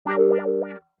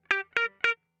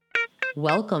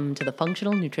Welcome to the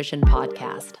Functional Nutrition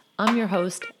Podcast. I'm your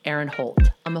host, Erin Holt.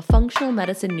 I'm a functional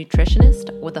medicine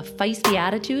nutritionist with a feisty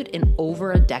attitude and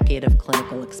over a decade of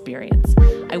clinical experience.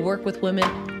 I work with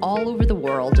women all over the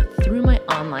world through my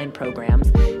online programs,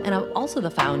 and I'm also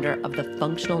the founder of the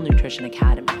Functional Nutrition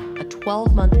Academy, a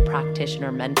 12-month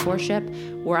practitioner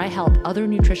mentorship where I help other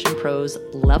nutrition pros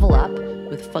level up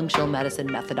with functional medicine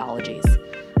methodologies.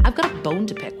 I've got a bone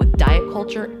to pick with diet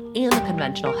culture and the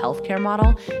conventional healthcare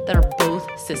model that are both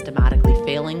systematically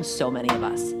failing so many of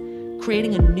us.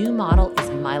 Creating a new model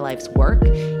is my life's work,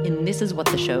 and this is what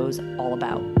the show's all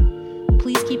about.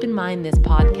 Please keep in mind this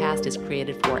podcast is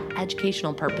created for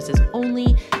educational purposes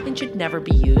only and should never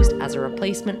be used as a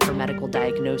replacement for medical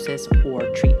diagnosis or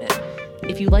treatment.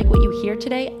 If you like what you hear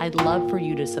today, I'd love for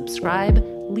you to subscribe,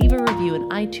 leave a review in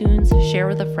iTunes, share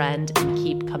with a friend, and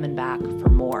keep coming back for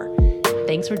more.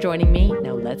 Thanks for joining me.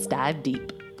 Now let's dive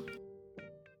deep.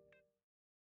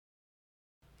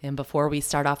 And before we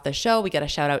start off the show, we got to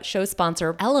shout out show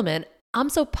sponsor Element. I'm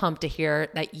so pumped to hear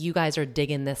that you guys are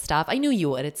digging this stuff. I knew you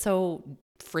would. It's so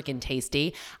freaking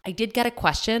tasty. I did get a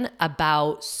question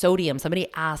about sodium. Somebody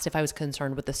asked if I was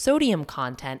concerned with the sodium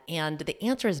content, and the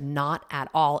answer is not at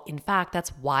all. In fact, that's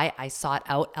why I sought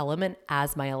out Element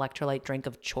as my electrolyte drink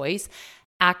of choice.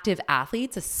 Active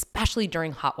athletes, especially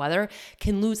during hot weather,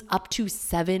 can lose up to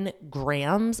 7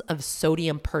 grams of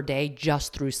sodium per day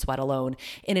just through sweat alone.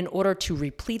 And in order to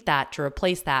replete that, to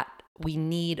replace that, we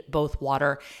need both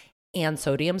water and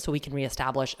sodium so we can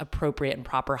reestablish appropriate and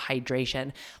proper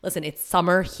hydration. Listen, it's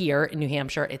summer here in New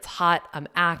Hampshire. It's hot. I'm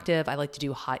active. I like to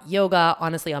do hot yoga.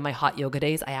 Honestly, on my hot yoga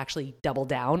days, I actually double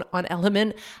down on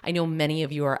Element. I know many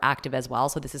of you are active as well,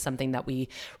 so this is something that we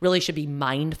really should be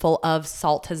mindful of.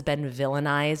 Salt has been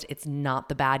villainized. It's not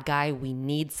the bad guy. We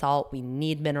need salt. We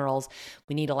need minerals.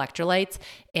 We need electrolytes.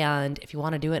 And if you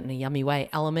want to do it in a yummy way,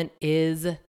 Element is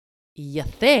your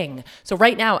thing. So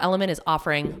right now, Element is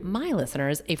offering my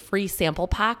listeners a free sample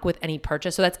pack with any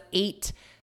purchase. So that's 8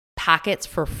 packets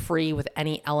for free with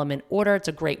any Element order. It's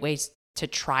a great way to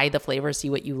try the flavor, see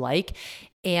what you like.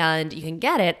 And you can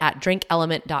get it at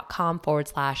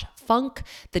drinkelement.com/funk.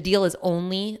 The deal is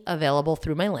only available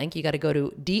through my link. You got to go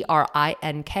to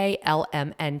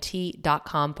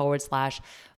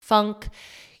drinklmnt.com/funk.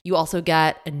 You also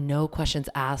get a no questions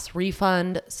asked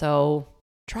refund. So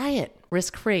try it,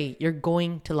 risk-free. You're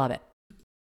going to love it.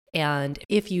 And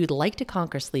if you'd like to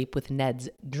conquer sleep with Ned's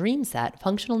Dream Set,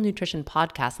 Functional Nutrition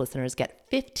Podcast listeners get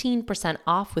 15%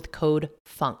 off with code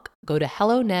FUNK. Go to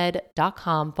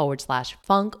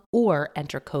helloned.com/funk or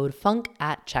enter code FUNK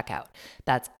at checkout.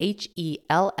 That's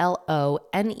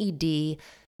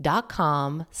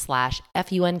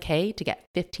HELLONED.com/FUNK to get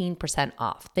 15%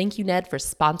 off. Thank you, Ned, for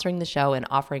sponsoring the show and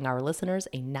offering our listeners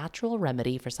a natural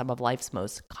remedy for some of life's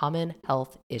most common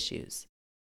health issues.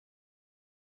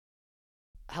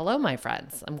 Hello, my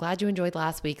friends. I'm glad you enjoyed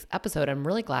last week's episode. I'm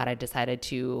really glad I decided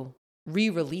to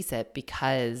re-release it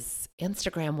because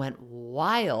Instagram went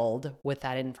wild with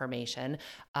that information.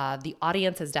 The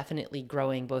audience is definitely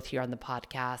growing both here on the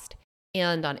podcast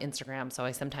and on Instagram. So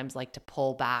I sometimes like to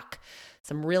pull back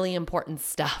some really important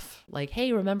stuff like,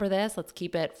 hey, remember this? Let's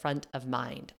keep it front of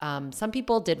mind. Some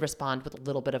people did respond with a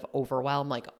little bit of overwhelm,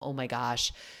 like, oh my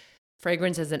gosh,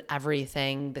 fragrance isn't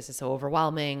everything. This is so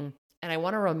overwhelming. And I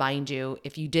want to remind you,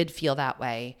 if you did feel that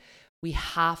way, we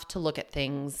have to look at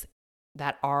things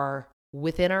that are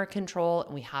within our control,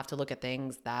 and we have to look at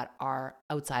things that are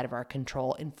outside of our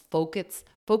control and focus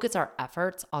our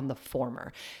efforts on the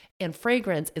former. And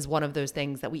fragrance is one of those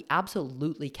things that we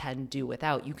absolutely can do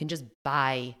without. You can just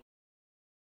buy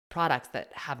products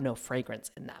that have no fragrance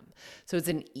in them. So it's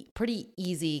a pretty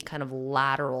easy kind of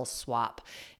lateral swap.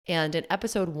 And in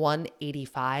episode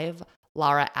 185,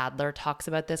 Laura Adler talks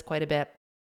about this quite a bit.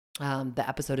 The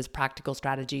episode is Practical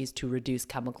Strategies to Reduce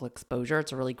Chemical Exposure.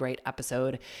 It's a really great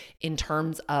episode in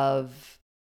terms of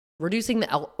reducing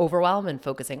the overwhelm and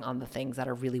focusing on the things that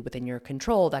are really within your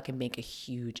control that can make a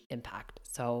huge impact.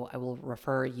 So I will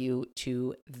refer you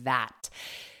to that.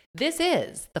 This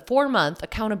is the 4-month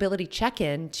accountability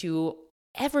check-in to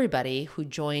everybody who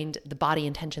joined the Body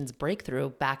Intentions Breakthrough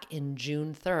back in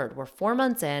June 3rd. We're 4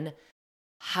 months in.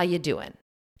 How you doing?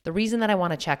 The reason that I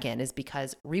want to check in is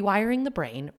because rewiring the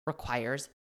brain requires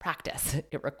practice.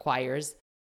 It requires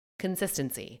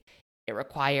consistency. It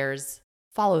requires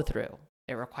follow through.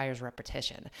 It requires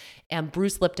repetition. And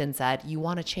Bruce Lipton said, you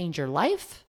want to change your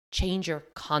life? Change your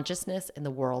consciousness, and the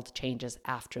world changes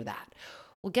after that.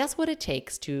 Well, guess what it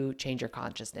takes to change your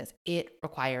consciousness? It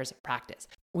requires practice.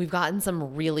 We've gotten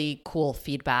some really cool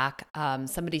feedback.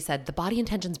 Somebody said the Body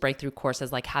Intentions Breakthrough course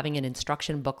is like having an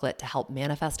instruction booklet to help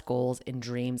manifest goals and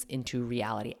dreams into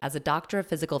reality. As a doctor of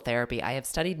physical therapy, I have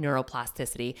studied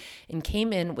neuroplasticity and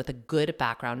came in with a good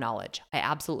background knowledge. I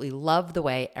absolutely love the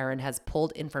way Erin has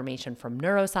pulled information from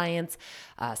neuroscience,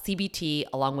 CBT,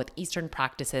 along with Eastern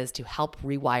practices to help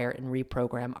rewire and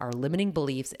reprogram our limiting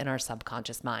beliefs in our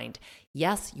subconscious mind.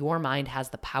 Yes, your mind has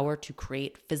the power to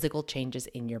create physical changes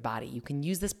in your body. You can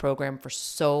use this program for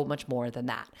so much more than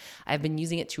that. I've been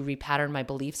using it to repattern my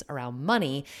beliefs around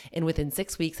money, and within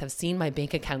 6 weeks have seen my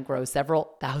bank account grow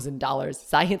several $1,000s.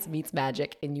 Science meets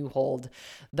magic, and you hold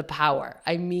the power.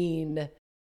 I mean,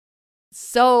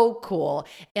 so cool.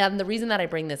 And the reason that I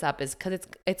bring this up is because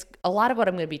it's a lot of what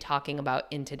I'm going to be talking about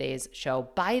in today's show.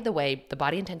 By the way, the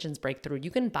Body Intentions Breakthrough,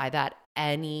 you can buy that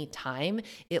anytime.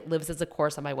 It lives as a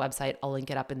course on my website. I'll link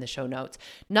it up in the show notes.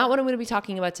 Not what I'm going to be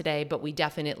talking about today, but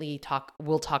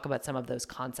we'll talk about some of those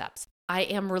concepts. I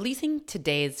am releasing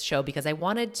today's show because I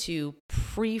wanted to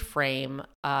pre-frame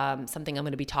something I'm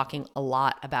going to be talking a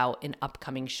lot about in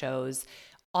upcoming shows.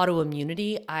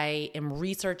 Autoimmunity. I am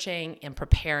researching and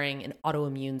preparing an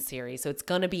autoimmune series. So it's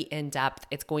going to be in depth.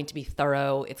 It's going to be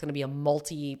thorough. It's going to be a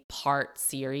multi-part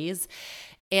series.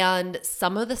 And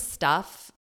some of the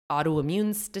stuff,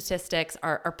 autoimmune statistics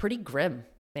are pretty grim.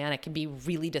 Man, it can be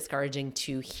really discouraging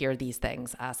to hear these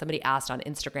things. Somebody asked on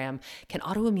Instagram, can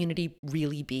autoimmunity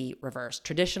really be reversed?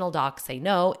 Traditional docs say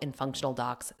no, and functional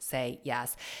docs say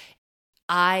yes.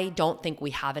 I don't think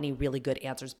we have any really good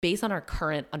answers based on our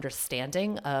current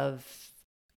understanding of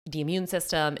the immune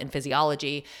system and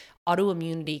physiology.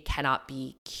 Autoimmunity cannot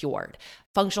be cured.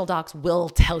 Functional docs will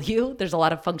tell you, there's a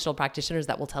lot of functional practitioners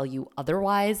that will tell you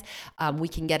otherwise. We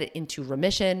can get it into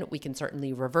remission. We can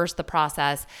certainly reverse the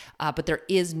process, but there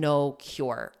is no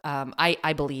cure.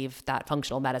 I believe that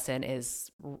functional medicine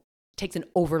takes an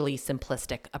overly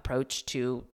simplistic approach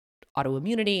to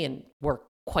autoimmunity, and we're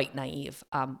quite naive.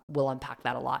 We'll unpack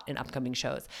that a lot in upcoming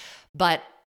shows. But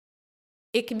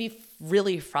it can be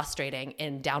really frustrating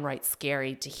and downright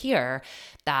scary to hear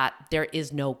that there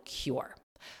is no cure.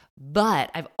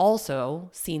 But I've also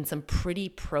seen some pretty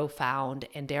profound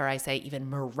and, dare I say, even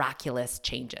miraculous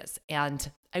changes. And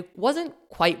I wasn't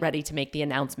quite ready to make the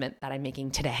announcement that I'm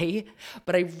making today,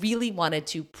 but I really wanted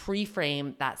to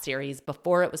pre-frame that series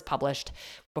before it was published,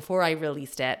 before I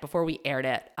released it, before we aired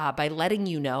it, by letting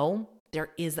you know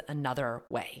there is another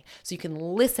way. So you can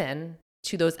listen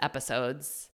to those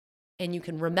episodes and you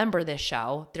can remember this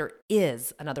show. There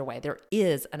is another way. There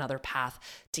is another path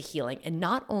to healing. And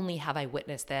not only have I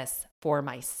witnessed this for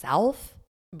myself,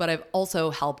 but I've also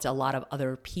helped a lot of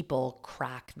other people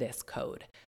crack this code.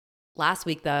 Last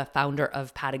week, the founder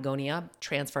of Patagonia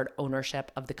transferred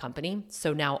ownership of the company.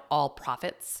 So now all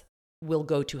profits will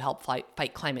go to help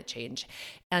fight climate change.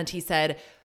 And he said,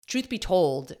 truth be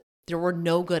told, there were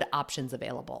no good options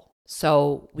available.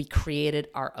 So we created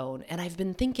our own. And I've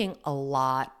been thinking a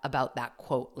lot about that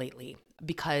quote lately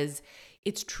because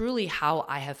it's truly how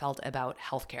I have felt about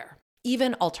healthcare,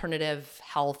 even alternative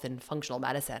health and functional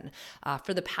medicine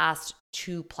for the past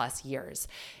 2+ years.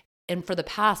 And for the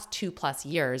past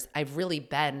 2+ years, I've really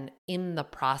been in the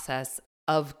process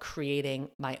of creating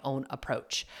my own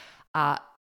approach.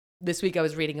 This week I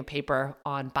was reading a paper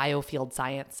on biofield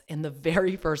science, and the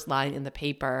very first line in the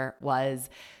paper was,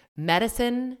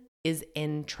 medicine is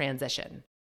in transition,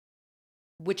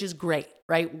 which is great,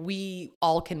 right? We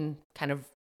all can kind of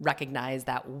recognize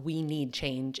that we need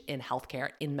change in healthcare,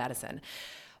 in medicine.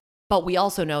 But we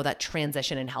also know that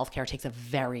transition in healthcare takes a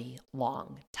very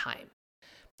long time.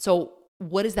 So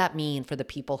what does that mean for the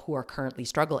people who are currently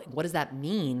struggling? What does that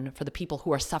mean for the people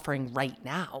who are suffering right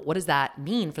now? What does that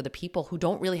mean for the people who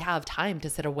don't really have time to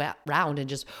sit around and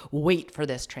just wait for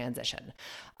this transition?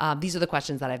 These are the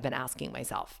questions that I've been asking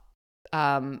myself.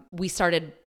 We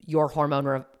started Your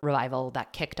Hormone Revival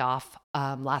that kicked off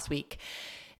last week.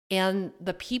 And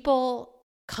the people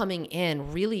coming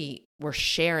in really were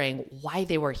sharing why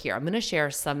they were here. I'm going to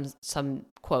share some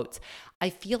quotes.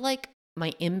 I feel like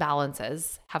my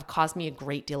imbalances have caused me a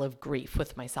great deal of grief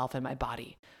with myself and my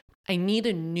body. I need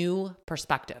a new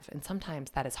perspective, and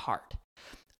sometimes that is hard.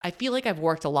 I feel like I've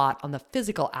worked a lot on the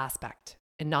physical aspect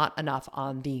and not enough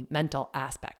on the mental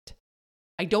aspect.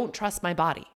 I don't trust my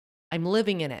body. I'm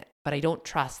living in it, but I don't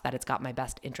trust that it's got my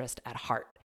best interest at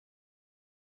heart.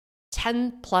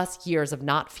 10+ years of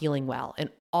not feeling well and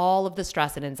all of the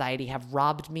stress and anxiety have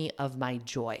robbed me of my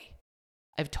joy.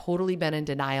 I've totally been in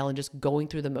denial and just going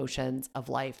through the motions of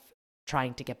life,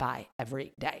 trying to get by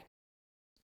every day.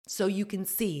 So you can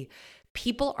see,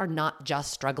 people are not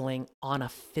just struggling on a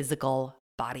physical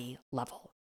body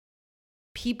level.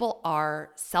 People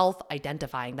are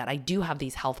self-identifying that I do have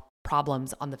these health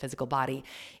problems on the physical body.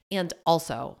 And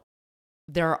also,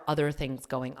 there are other things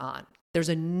going on. There's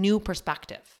a new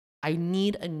perspective. I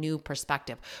need a new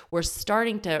perspective. We're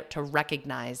starting to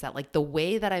recognize that like the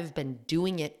way that I've been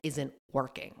doing it isn't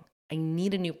working. I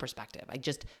need a new perspective. I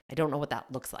don't know what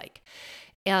that looks like.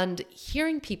 And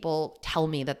hearing people tell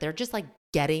me that they're just like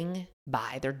getting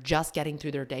by, they're just getting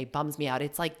through their day bums me out.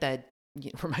 It's like it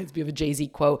reminds me of a Jay-Z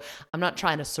quote. I'm not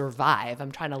trying to survive.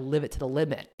 I'm trying to live it to the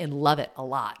limit and love it a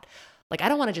lot. Like I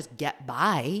don't want to just get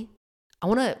by. I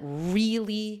want to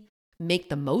really make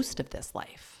the most of this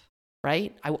life,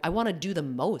 right? I want to do the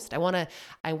most. I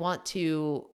want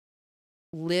to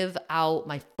live out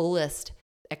my fullest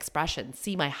expression,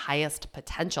 see my highest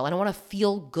potential. And I want to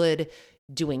feel good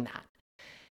doing that.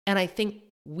 And I think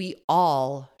we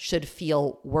all should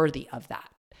feel worthy of that.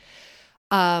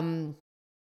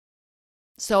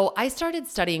 So I started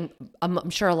studying,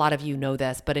 I'm sure a lot of you know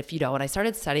this, but if you don't, I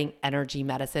started studying energy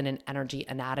medicine and energy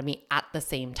anatomy at the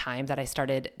same time that I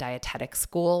started dietetic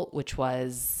school, which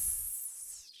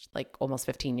was like almost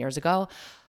 15 years ago,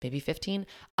 maybe 15.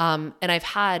 And I've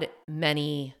had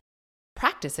many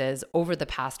practices over the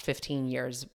past 15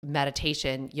 years,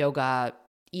 meditation, yoga,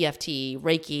 EFT,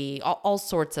 Reiki, all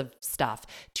sorts of stuff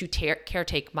to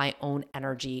caretake my own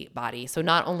energy body. So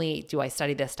not only do I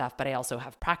study this stuff, but I also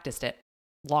have practiced it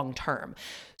long term.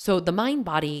 So the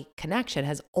mind-body connection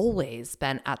has always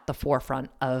been at the forefront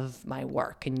of my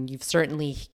work. And you've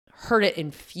certainly heard it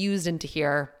infused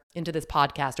into this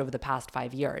podcast over the past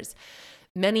 5 years.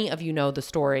 Many of you know the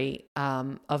story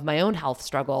of my own health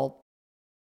struggles.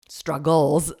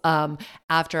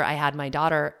 After I had my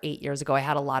daughter 8 years ago, I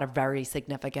had a lot of very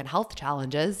significant health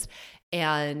challenges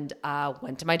and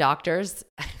went to my doctors.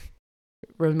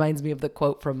 Reminds me of the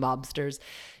quote from Mobsters.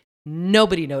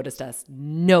 Nobody noticed us.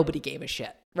 Nobody gave a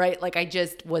shit, right? Like I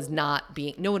just was no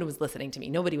one was listening to me.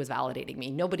 Nobody was validating me.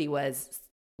 Nobody was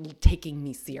taking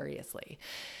me seriously.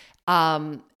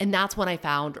 And that's when I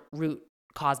found root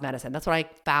cause medicine. That's when I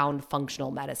found functional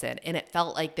medicine. And it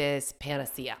felt like this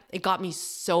panacea. It got me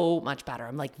so much better.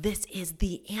 I'm like, this is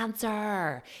the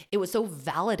answer. It was so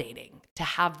validating to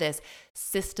have this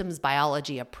systems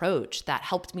biology approach that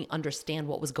helped me understand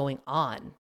what was going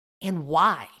on and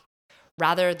why,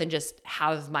 rather than just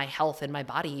have my health and my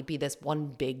body be this one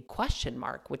big question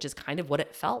mark, which is kind of what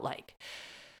it felt like.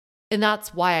 And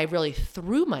that's why I really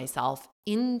threw myself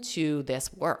into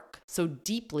this work so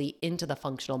deeply into the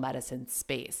functional medicine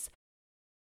space,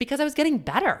 because I was getting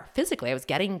better physically. I was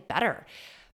getting better,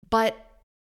 but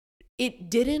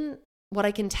what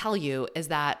I can tell you is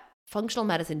that functional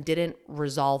medicine didn't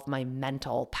resolve my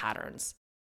mental patterns.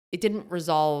 It didn't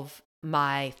resolve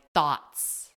my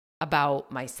thoughts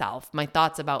about myself, my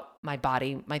thoughts about my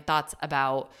body, my thoughts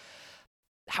about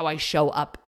how I show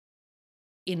up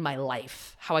in my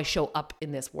life, how I show up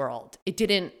in this world. It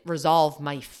didn't resolve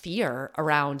my fear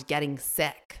around getting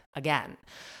sick again.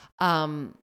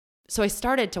 So I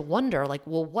started to wonder, like,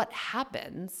 well, what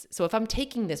happens? So if I'm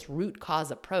taking this root cause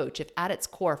approach, if at its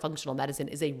core functional medicine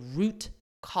is a root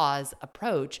cause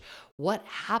approach, what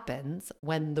happens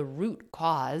when the root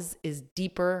cause is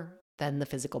deeper than the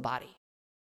physical body,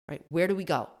 right? Where do we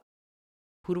go?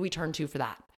 Who do we turn to for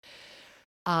that?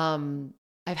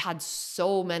 I've had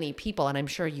so many people, and I'm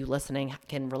sure you listening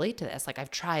can relate to this. Like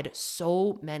I've tried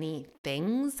so many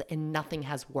things and nothing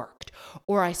has worked.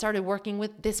 Or I started working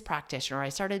with this practitioner. I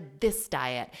started this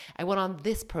diet. I went on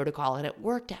this protocol and it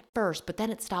worked at first, but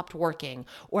then it stopped working.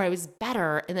 Or I was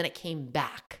better and then it came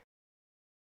back.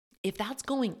 If that's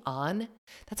going on,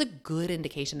 that's a good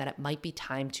indication that it might be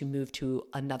time to move to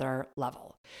another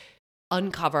level,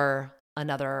 uncover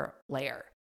another layer.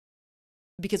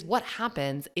 Because what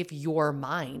happens if your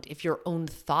mind, if your own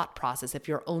thought process, if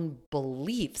your own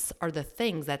beliefs are the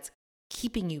things that's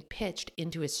keeping you pitched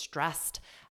into a stressed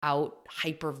out,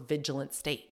 hyper-vigilant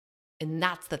state? And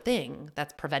that's the thing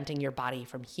that's preventing your body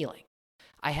from healing.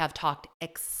 I have talked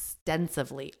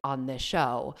extensively on this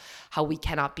show how we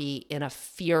cannot be in a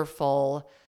fearful,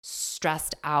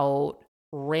 stressed out,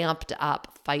 ramped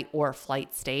up fight or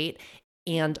flight state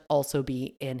and also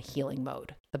be in healing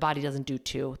mode. The body doesn't do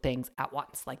two things at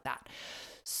once like that.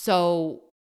 So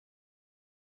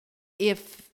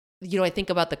if, I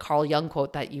think about the Carl Jung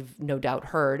quote that you've no doubt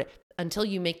heard, until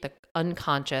you make the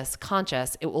unconscious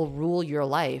conscious, it will rule your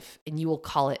life and you will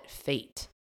call it fate.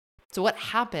 So what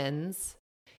happens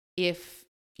if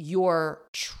your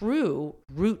true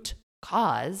root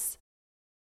cause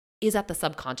is at the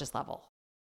subconscious level,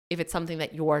 if it's something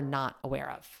that you're not aware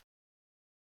of?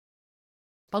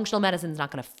 Functional medicine is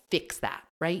not going to fix that,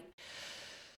 right?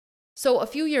 So a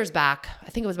few years back, I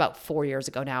think it was about 4 years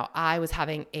ago now, I was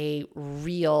having a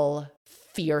real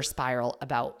fear spiral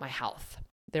about my health.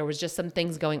 There was just some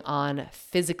things going on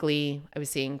physically. I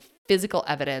was seeing physical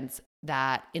evidence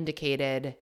that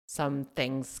indicated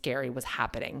something scary was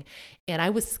happening. And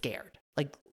I was scared,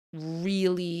 like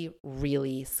really,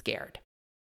 really scared.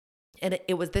 And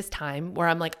it was this time where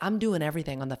I'm like, I'm doing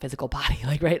everything on the physical body.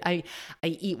 Like, right. I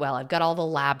eat well. I've got all the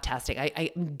lab testing.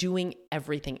 I'm doing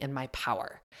everything in my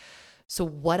power. So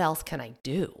what else can I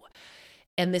do?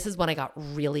 And this is when I got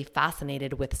really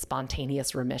fascinated with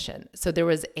spontaneous remission. So there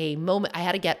was a moment I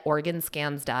had to get organ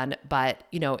scans done, but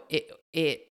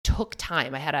it took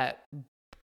time. I had to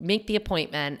make the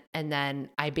appointment, and then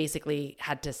I basically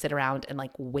had to sit around and like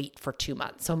wait for 2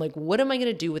 months. So I'm like, what am I going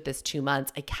to do with this 2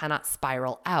 months? I cannot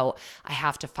spiral out. I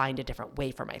have to find a different way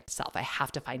for myself. I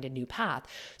have to find a new path.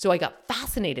 So I got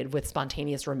fascinated with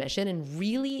spontaneous remission and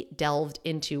really delved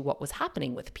into what was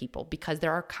happening with people, because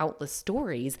there are countless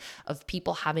stories of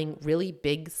people having really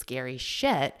big, scary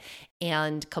shit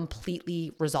and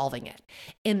completely resolving it.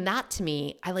 And that, to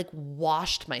me, I like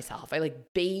washed myself. I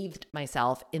like bathed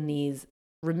myself in these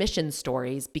remission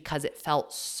stories because it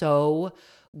felt so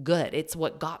good. It's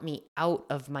what got me out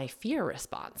of my fear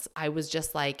response. I was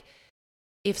just like,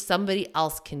 if somebody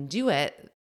else can do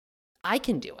it, I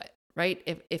can do it, right?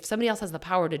 If somebody else has the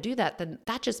power to do that, then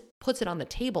that just puts it on the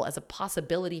table as a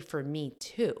possibility for me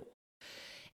too.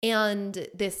 And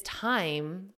this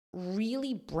time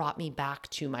really brought me back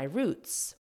to my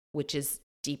roots, which is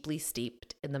deeply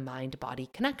steeped in the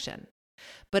mind-body connection.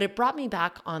 But it brought me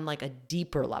back on like a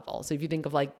deeper level. So if you think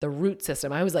of like the root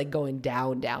system, I was like going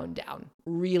down, down, down,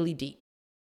 really deep.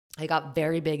 I got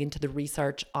very big into the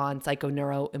research on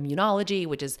psychoneuroimmunology,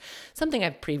 which is something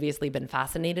I've previously been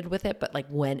fascinated with it, but like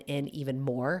went in even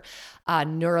more.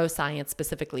 Neuroscience,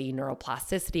 specifically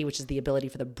neuroplasticity, which is the ability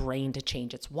for the brain to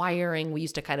change its wiring. We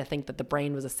used to kind of think that the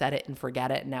brain was a set it and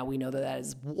forget it. And now we know that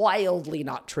is wildly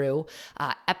not true.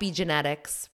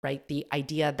 Epigenetics, right? The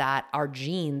idea that our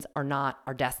genes are not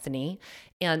our destiny.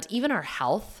 And even our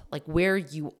health, like where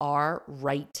you are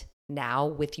right now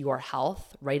with your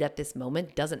health right at this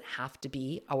moment, doesn't have to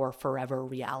be our forever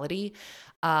reality.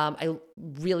 I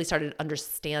really started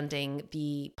understanding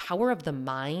the power of the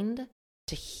mind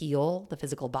to heal the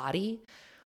physical body,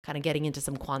 kind of getting into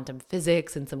some quantum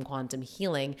physics and some quantum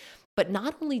healing. But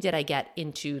not only did I get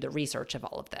into the research of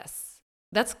all of this,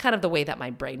 that's kind of the way that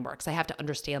my brain works. I have to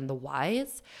understand the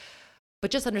whys, but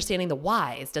just understanding the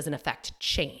whys doesn't affect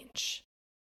change.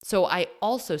 So I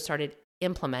also started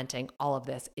implementing all of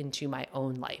this into my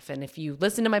own life. And if you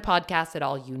listen to my podcast at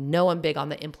all, you know I'm big on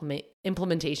the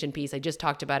implementation piece. I just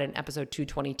talked about it in episode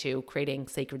 222, creating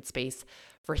sacred space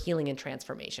for healing and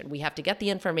transformation. We have to get the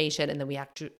information, and then we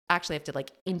actually have to like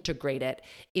integrate it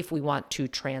if we want to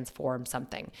transform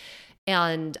something.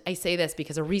 And I say this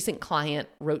because a recent client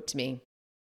wrote to me.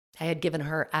 I had given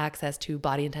her access to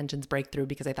Body Intentions Breakthrough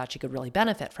because I thought she could really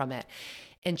benefit from it.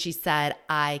 And she said,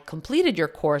 I completed your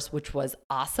course, which was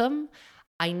awesome.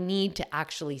 I need to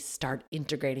actually start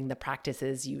integrating the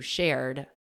practices you shared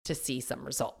to see some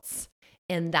results.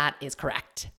 And that is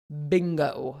correct.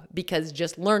 Bingo. Because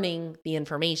just learning the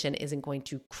information isn't going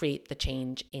to create the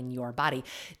change in your body.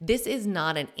 This is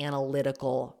not an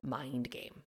analytical mind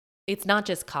game. It's not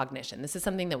just cognition. This is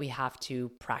something that we have to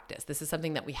practice. This is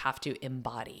something that we have to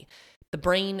embody. The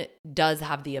brain does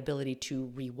have the ability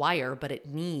to rewire, but it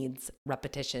needs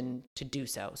repetition to do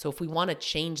so. So if we want to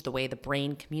change the way the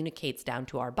brain communicates down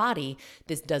to our body,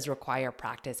 this does require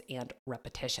practice and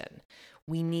repetition.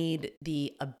 We need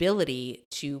the ability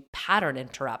to pattern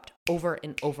interrupt over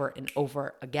and over and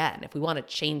over again. If we want to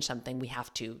change something, we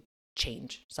have to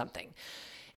change something.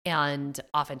 And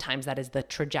oftentimes that is the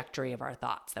trajectory of our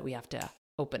thoughts that we have to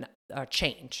open or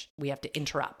change. We have to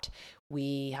interrupt.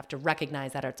 We have to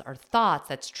recognize that it's our thoughts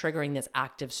that's triggering this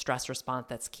active stress response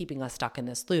that's keeping us stuck in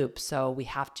this loop. So we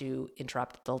have to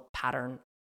interrupt the pattern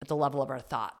at the level of our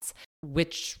thoughts,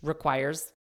 which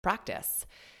requires practice.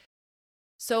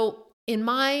 So in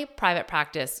my private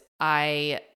practice,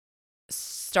 I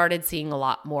started seeing a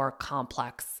lot more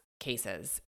complex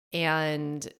cases.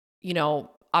 And,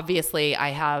 obviously I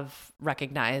have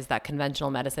recognized that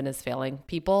conventional medicine is failing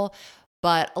people.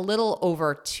 But a little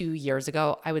over 2 years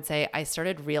ago, I would say I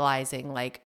started realizing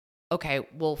like, okay,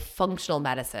 well, functional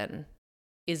medicine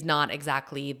is not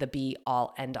exactly the be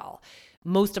all end all.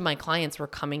 Most of my clients were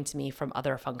coming to me from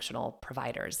other functional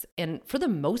providers. And for the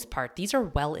most part, these are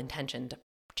well-intentioned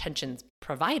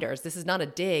providers. This is not a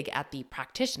dig at the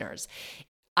practitioners.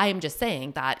 I am just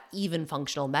saying that even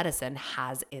functional medicine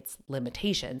has its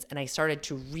limitations. And I started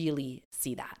to really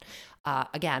see that.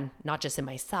 Again, not just in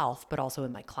myself, but also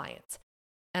in my clients.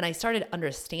 And I started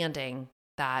understanding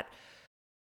that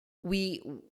we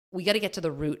got to get to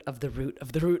the root of the root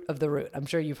of the root of the root. I'm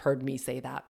sure you've heard me say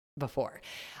that before.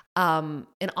 And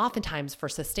oftentimes for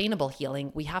sustainable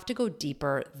healing, we have to go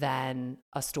deeper than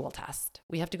a stool test.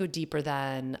 We have to go deeper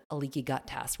than a leaky gut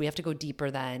test. We have to go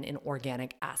deeper than an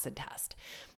organic acid test.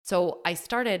 So I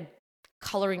started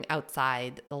coloring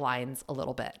outside the lines a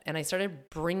little bit, and I started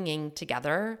bringing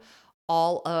together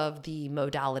all of the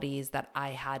modalities that I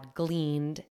had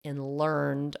gleaned and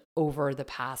learned over the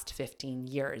past 15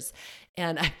 years.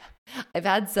 And I've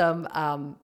had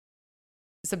some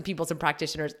people, some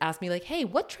practitioners ask me like, hey,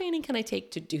 what training can I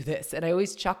take to do this? And I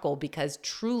always chuckle because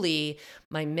truly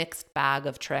my mixed bag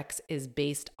of tricks is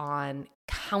based on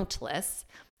countless.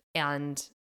 And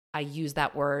I use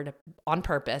that word on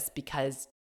purpose because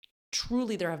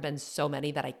truly there have been so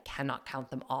many that I cannot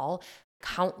count them all,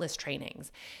 countless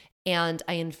trainings. And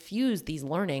I infuse these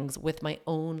learnings with my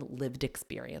own lived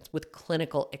experience, with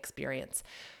clinical experience.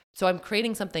 So I'm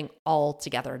creating something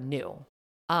altogether new.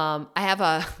 I have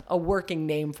a working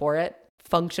name for it,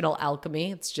 functional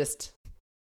alchemy. It's just,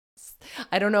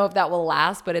 I don't know if that will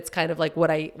last, but it's kind of like what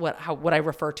I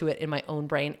refer to it in my own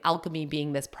brain. Alchemy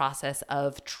being this process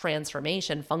of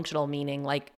transformation, functional meaning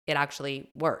like it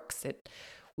actually works.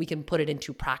 We can put it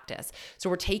into practice. So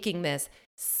we're taking this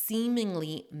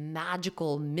seemingly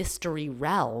magical mystery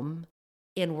realm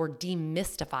and we're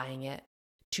demystifying it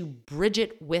to bridge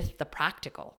it with the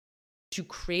practical, to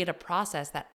create a process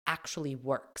that actually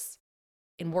works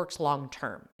and works long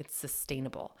term. It's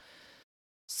sustainable.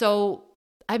 So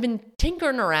I've been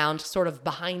tinkering around sort of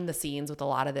behind the scenes with a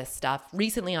lot of this stuff.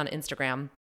 Recently on Instagram,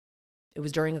 it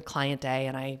was during a client day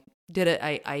and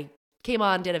I came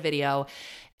on, did a video,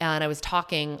 and I was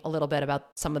talking a little bit about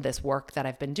some of this work that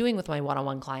I've been doing with my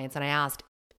one-on-one clients. And I asked,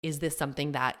 is this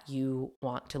something that you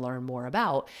want to learn more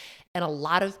about? And a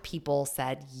lot of people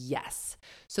said yes.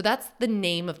 So that's the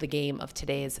name of the game of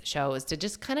today's show, is to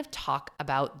just kind of talk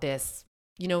about this,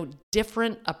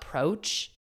 different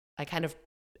approach. I kind of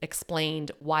explained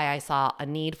why I saw a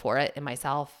need for it in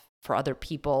myself, for other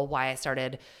people, why I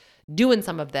started doing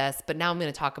some of this, but now I'm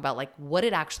going to talk about like what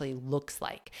it actually looks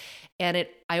like. And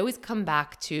I always come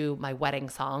back to my wedding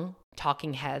song,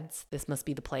 Talking Heads, This Must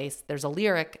Be the Place. There's a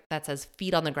lyric that says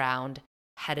feet on the ground,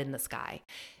 head in the sky.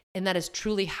 And that is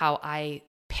truly how I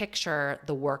picture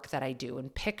the work that I do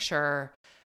and picture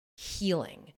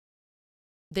healing.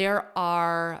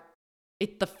 The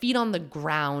feet on the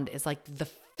ground is like the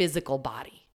physical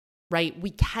body, right?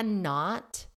 We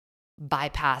cannot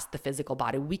bypass the physical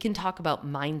body. We can talk about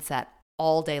mindset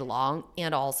all day long,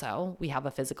 and also we have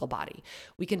a physical body.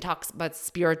 We can talk about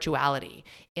spirituality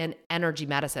and energy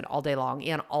medicine all day long,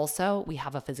 and also we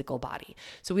have a physical body.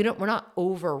 So we're not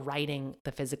overriding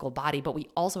the physical body, but we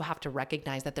also have to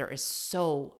recognize that there is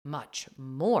so much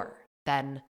more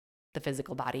than the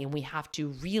physical body, and we have to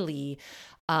really,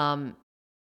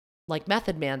 like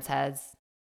Method Man says,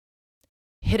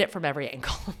 hit it from every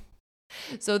angle.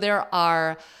 So there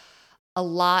are a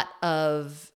lot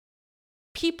of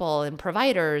people and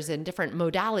providers and different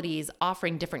modalities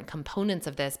offering different components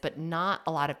of this, but not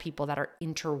a lot of people that are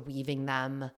interweaving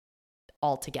them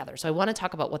all together. So I want to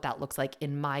talk about what that looks like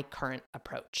in my current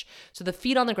approach. So the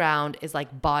feet on the ground is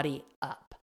like body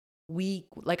up.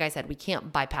 Like I said, we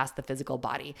can't bypass the physical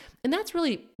body. And that's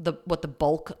really what the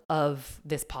bulk of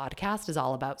this podcast is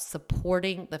all about,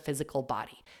 supporting the physical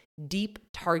body, deep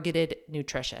targeted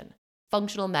nutrition,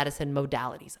 functional medicine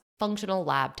modalities, functional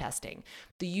lab testing,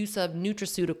 the use of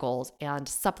nutraceuticals and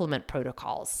supplement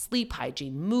protocols, sleep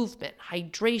hygiene, movement,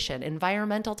 hydration,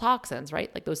 environmental toxins, right?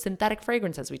 Like those synthetic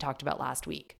fragrances we talked about last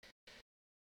week.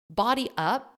 Body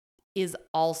up is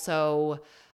also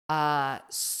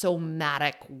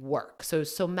somatic work. So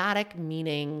somatic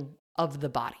meaning of the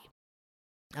body.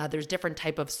 There's different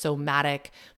type of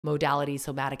somatic modalities,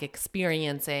 somatic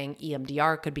experiencing.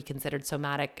 EMDR could be considered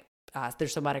somatic.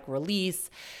 There's somatic release,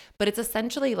 but it's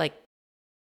essentially like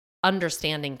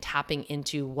understanding, tapping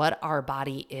into what our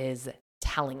body is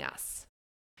telling us.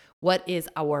 What is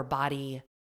our body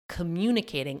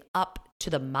communicating up to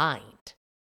the mind?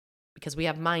 Because we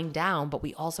have mind down, but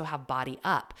we also have body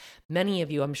up. Many of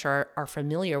you, I'm sure, are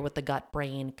familiar with the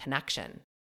gut-brain connection.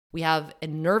 We have a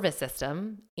nervous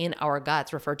system in our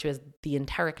guts referred to as the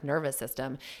enteric nervous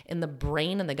system, and the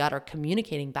brain and the gut are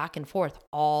communicating back and forth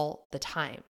all the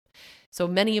time. So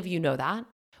many of you know that.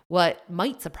 What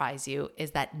might surprise you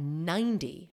is that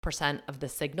 90% of the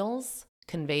signals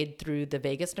conveyed through the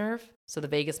vagus nerve. So the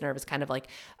vagus nerve is kind of like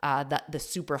the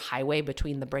super highway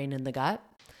between the brain and the gut.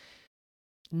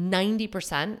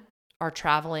 90% are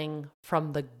traveling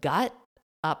from the gut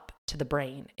up to the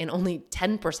brain, and only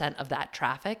 10% of that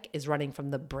traffic is running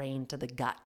from the brain to the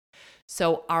gut.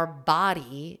 So our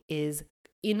body is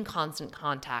in constant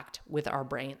contact with our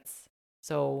brains.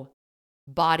 So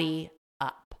body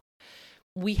up.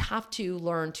 We have to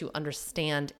learn to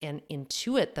understand and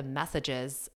intuit the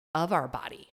messages of our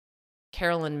body.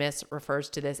 Carolyn Myss refers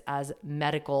to this as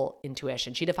medical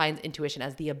intuition. She defines intuition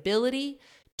as the ability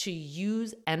to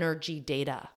use energy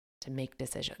data to make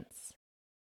decisions.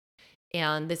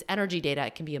 And this energy data,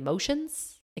 it can be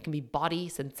emotions, it can be body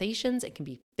sensations, it can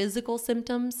be physical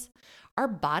symptoms. Our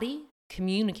body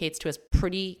communicates to us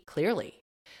pretty clearly.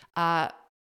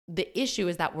 The issue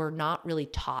is that we're not really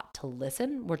taught to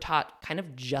listen. We're taught kind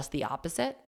of just the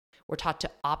opposite. We're taught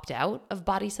to opt out of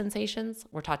body sensations.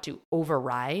 We're taught to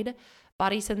override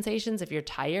body sensations. If you're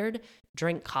tired,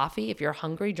 drink coffee. If you're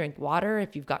hungry, drink water.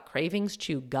 If you've got cravings,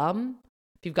 chew gum.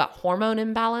 If you've got hormone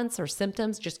imbalance or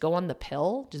symptoms, just go on the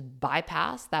pill. Just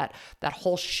bypass that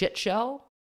whole shit show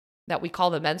that we call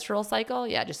the menstrual cycle.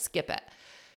 Yeah, just skip it.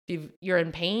 If you're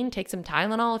in pain, take some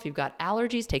Tylenol. If you've got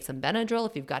allergies, take some Benadryl.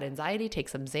 If you've got anxiety, take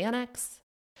some Xanax.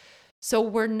 So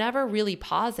we're never really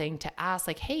pausing to ask,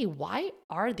 like, hey, why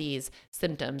are these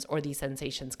symptoms or these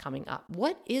sensations coming up?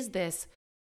 What is this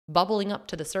bubbling up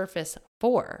to the surface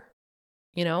for?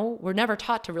 You know, we're never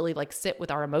taught to really like sit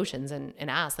with our emotions and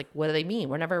ask, like, what do they mean?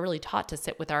 We're never really taught to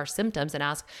sit with our symptoms and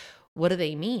ask, what do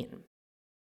they mean?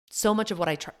 So much of what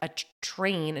I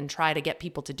train and try to get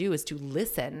people to do is to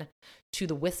listen to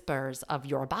the whispers of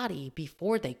your body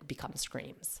before they become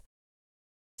screams.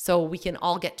 So we can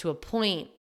all get to a point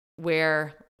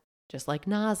where, just like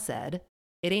Nas said,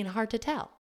 it ain't hard to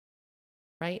tell,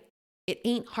 right? It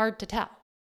ain't hard to tell.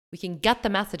 We can get the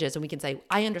messages and we can say,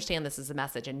 I understand this is a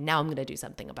message and now I'm going to do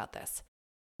something about this.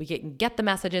 We can get the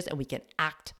messages and we can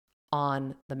act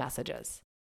on the messages.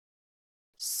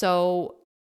 So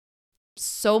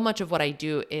much of what I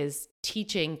do is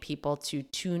teaching people to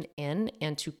tune in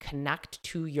and to connect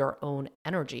to your own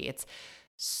energy. It's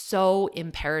so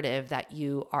imperative that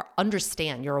you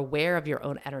you're aware of your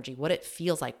own energy, what it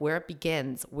feels like, where it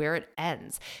begins, where it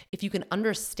ends. If you can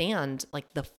understand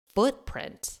like the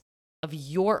footprint of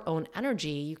your own energy,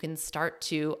 you can start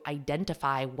to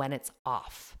identify when it's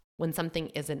off, when something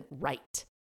isn't right,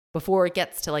 before it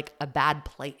gets to like a bad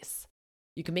place.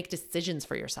 You can make decisions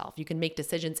for yourself. You can make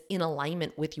decisions in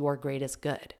alignment with your greatest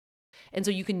good. And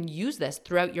so you can use this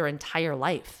throughout your entire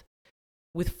life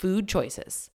with food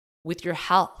choices, with your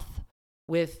health,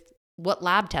 with what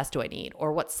lab test do I need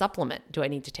or what supplement do I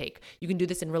need to take. You can do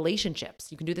this in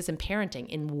relationships. You can do this in parenting,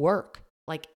 in work,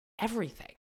 like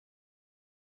everything.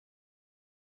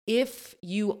 If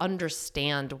you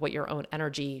understand what your own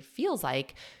energy feels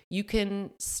like, you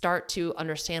can start to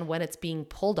understand when it's being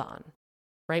pulled on,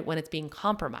 right? When it's being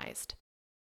compromised.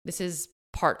 This is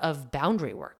part of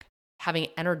boundary work, having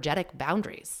energetic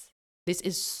boundaries. This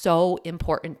is so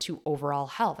important to overall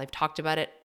health. I've talked about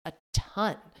it a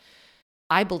ton.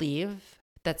 I believe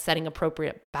that setting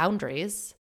appropriate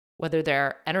boundaries, whether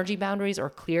they're energy boundaries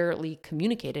or clearly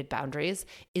communicated boundaries,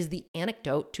 is the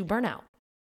antidote to burnout.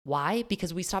 Why?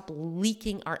 Because we stop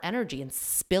leaking our energy and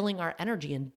spilling our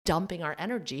energy and dumping our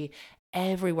energy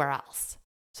everywhere else.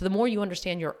 So the more you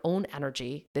understand your own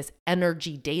energy, this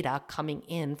energy data coming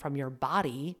in from your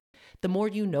body, the more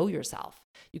you know yourself.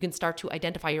 You can start to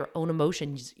identify your own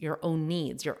emotions, your own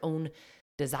needs, your own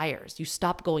desires. You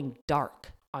stop going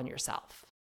dark on yourself.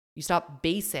 You stop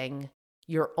basing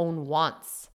your own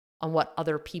wants on what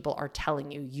other people are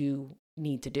telling you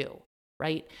need to do,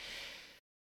 right?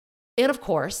 And of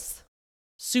course,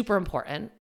 super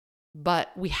important, but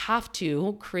we have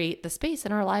to create the space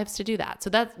in our lives to do that. So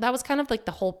that was kind of like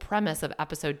the whole premise of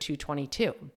episode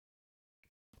 222.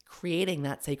 Creating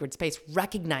that sacred space,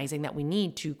 recognizing that we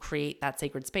need to create that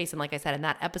sacred space. And like I said in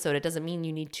that episode, it doesn't mean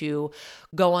you need to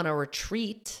go on a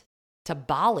retreat to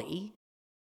Bali,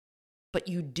 but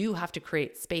you do have to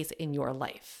create space in your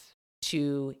life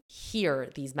to hear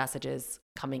these messages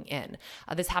coming in.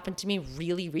 This happened to me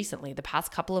really recently. The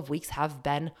past couple of weeks have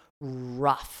been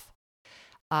rough.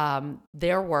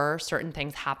 There were certain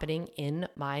things happening in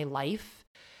my life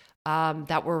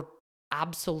that were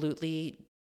absolutely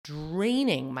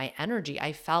draining my energy.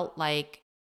 I felt like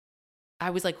I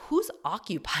was like, who's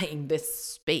occupying this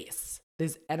space,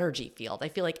 this energy field? I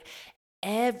feel like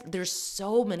there's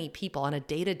so many people on a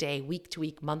day-to-day,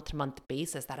 week-to-week, month-to-month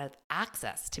basis that have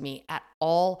access to me at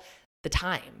all the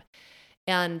time.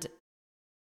 And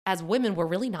as women, we're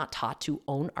really not taught to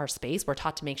own our space. We're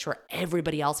taught to make sure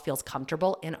everybody else feels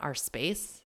comfortable in our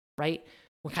space, right?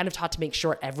 We're kind of taught to make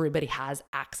sure everybody has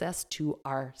access to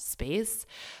our space.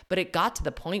 But it got to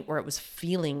the point where it was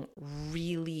feeling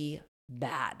really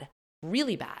bad.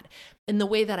 really bad. And the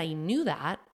way that I knew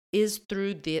that is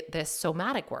through this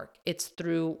somatic work. It's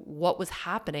through what was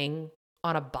happening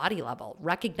on a body level,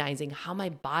 recognizing how my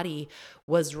body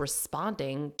was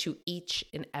responding to each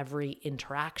and every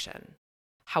interaction,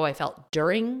 how I felt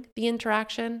during the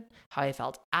interaction, how I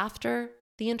felt after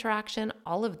the interaction.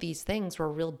 All of these things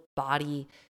were real body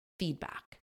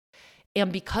feedback.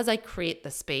 And because I create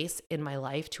the space in my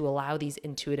life to allow these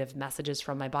intuitive messages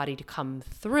from my body to come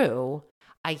through,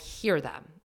 I hear them.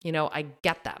 I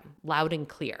get them loud and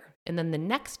clear. And then the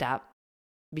next step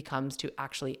becomes to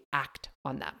actually act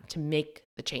on them, to make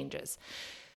the changes.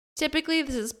 Typically,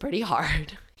 this is pretty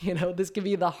hard. This can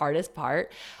be the hardest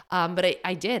part. But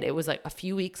I did. It was like a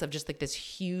few weeks of just like this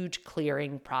huge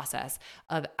clearing process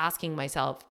of asking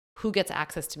myself, who gets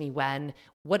access to me when,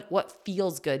 what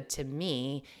feels good to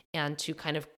me, and to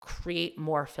kind of create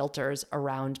more filters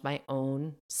around my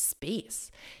own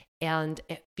space. And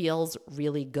it feels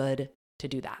really good to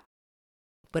do that.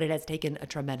 But it has taken a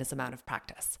tremendous amount of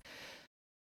practice.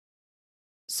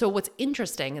 So what's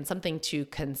interesting and something to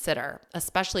consider,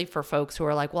 especially for folks who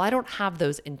are like, well, I don't have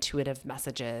those intuitive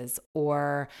messages,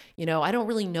 or, I don't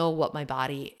really know what my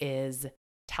body is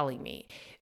telling me.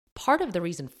 Part of the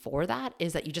reason for that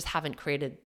is that you just haven't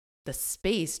created the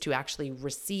space to actually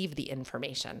receive the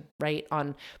information, right?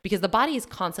 Because the body is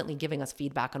constantly giving us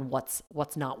feedback on what's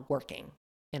not working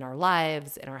in our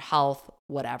lives, in our health,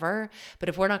 whatever. But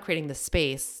if we're not creating the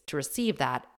space to receive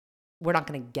that, we're not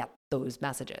going to get those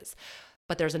messages.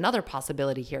 But there's another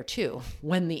possibility here too.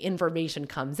 When the information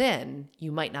comes in,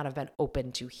 you might not have been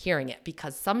open to hearing it,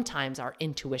 because sometimes our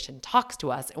intuition talks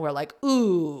to us and we're like,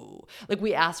 ooh, like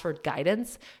we ask for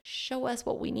guidance, show us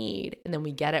what we need. And then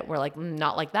we get it. We're like,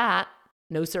 not like that.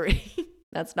 No, sorry.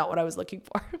 That's not what I was looking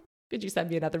for. Could you send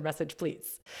me another message,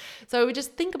 please? So I would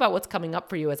just think about what's coming up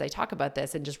for you as I talk about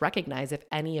this, and just recognize if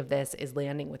any of this is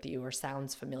landing with you or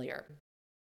sounds familiar.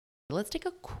 Let's take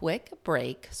a quick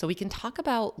break so we can talk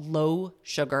about low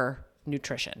sugar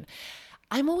nutrition.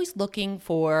 I'm always looking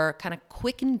for kind of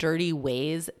quick and dirty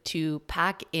ways to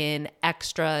pack in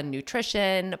extra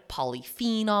nutrition,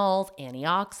 polyphenols,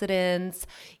 antioxidants,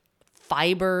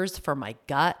 fibers for my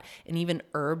gut, and even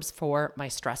herbs for my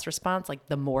stress response. Like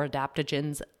the more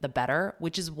adaptogens, the better,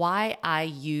 which is why I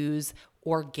use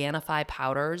Organifi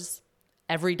powders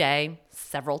every day,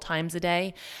 several times a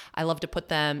day. I love to put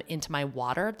them into my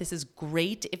water. This is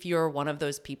great if you're one of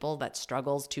those people that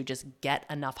struggles to just get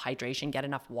enough hydration, get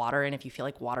enough water. And if you feel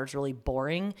like water's really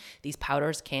boring, these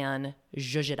powders can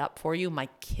zhuzh it up for you. My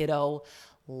kiddo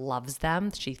loves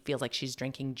them. She feels like she's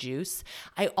drinking juice.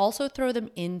 I also throw them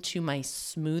into my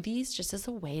smoothies just as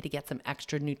a way to get some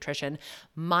extra nutrition.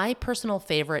 My personal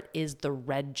favorite is the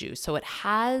red juice. So it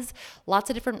has lots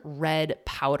of different red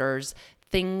powders,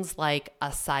 things like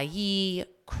acai,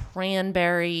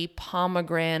 cranberry,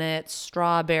 pomegranate,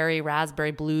 strawberry,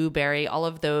 raspberry, blueberry, all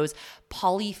of those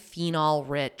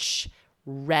polyphenol-rich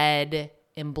red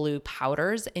and blue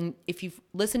powders. And if you've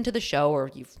listened to the show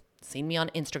or you've seen me on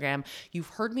Instagram, you've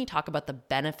heard me talk about the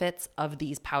benefits of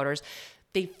these powders.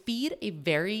 They feed a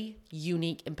very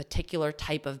unique and particular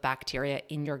type of bacteria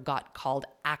in your gut called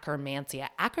Akkermansia.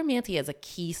 Akkermansia is a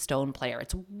keystone player.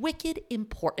 It's wicked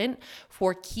important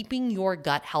for keeping your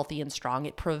gut healthy and strong.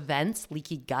 It prevents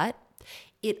leaky gut.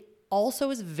 It also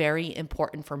is very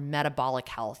important for metabolic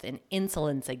health and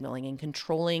insulin signaling and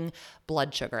controlling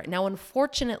blood sugar. Now,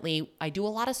 unfortunately, I do a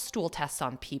lot of stool tests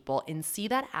on people and see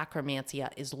that Akkermansia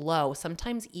is low,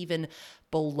 sometimes even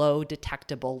below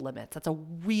detectable limits. That's a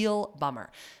real bummer.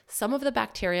 Some of the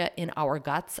bacteria in our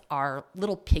guts are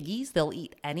little piggies. They'll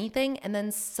eat anything. And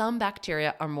then some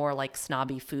bacteria are more like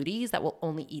snobby foodies that will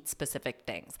only eat specific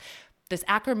things. This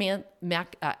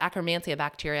Akkermansia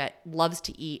bacteria loves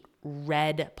to eat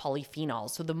red polyphenols.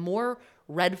 So the more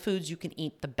red foods you can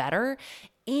eat, the better.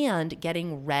 And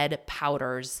getting red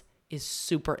powders is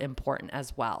super important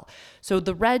as well. So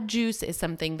the red juice is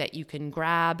something that you can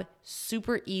grab,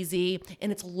 super easy,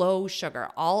 and it's low sugar.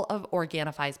 All of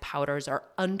Organifi's powders are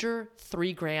under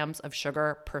 3 grams of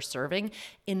sugar per serving,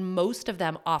 and most of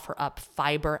them offer up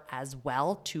fiber as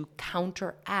well to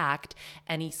counteract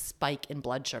any spike in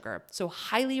blood sugar. So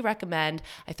highly recommend.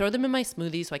 I throw them in my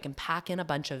smoothie so I can pack in a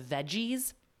bunch of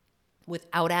veggies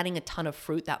without adding a ton of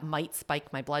fruit that might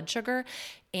spike my blood sugar,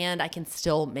 and I can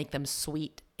still make them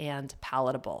sweet and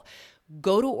palatable.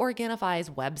 Go to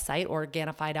Organifi's website,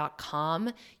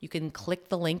 Organifi.com. You can click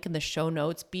the link in the show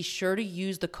notes. Be sure to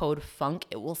use the code FUNK.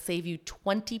 It will save you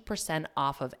 20%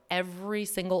 off of every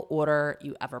single order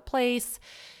you ever place.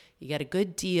 You get a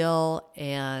good deal,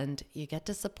 and you get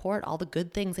to support all the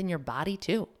good things in your body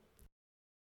too.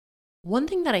 One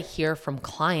thing that I hear from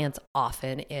clients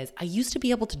often is, I used to be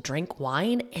able to drink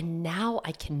wine and now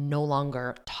I can no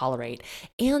longer tolerate.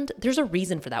 And there's a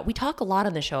reason for that. We talk a lot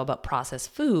on the show about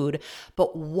processed food,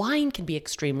 but wine can be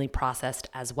extremely processed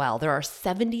as well. There are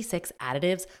 76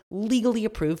 additives legally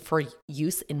approved for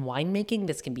use in winemaking.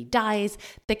 This can be dyes,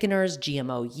 thickeners,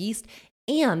 GMO yeast.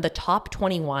 And the top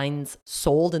 20 wines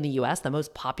sold in the US, the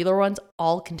most popular ones,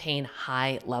 all contain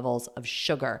high levels of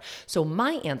sugar. So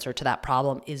my answer to that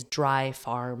problem is dry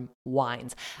farm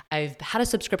wines. I've had a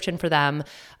subscription for them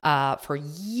for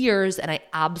years, and I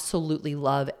absolutely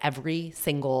love every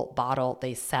single bottle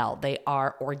they sell. They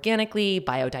are organically,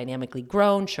 biodynamically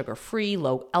grown, sugar-free,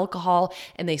 low alcohol,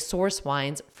 and they source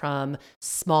wines from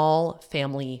small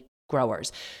family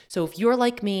growers. So if you're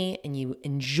like me and you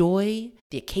enjoy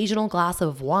the occasional glass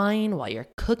of wine while you're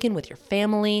cooking with your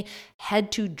family, head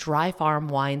to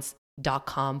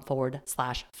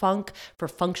dryfarmwines.com/funk. For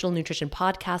Functional Nutrition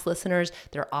Podcast listeners,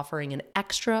 they're offering an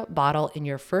extra bottle in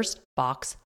your first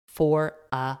box for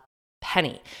a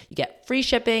penny. You get free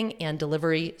shipping and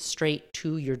delivery straight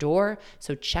to your door.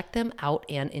 So check them out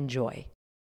and enjoy.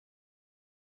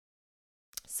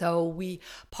 So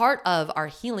part of our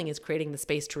healing is creating the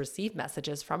space to receive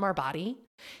messages from our body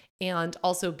and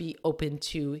also be open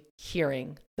to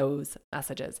hearing those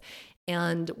messages.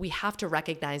 And we have to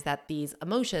recognize that these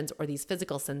emotions or these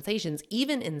physical sensations,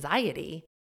 even anxiety,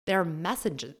 they're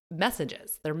messages,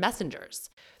 they're messengers.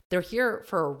 They're here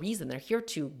for a reason. They're here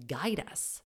to guide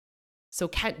us. So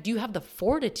do you have the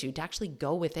fortitude to actually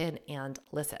go within and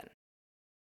listen?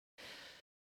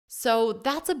 So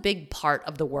that's a big part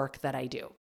of the work that I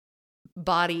do.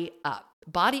 Body up.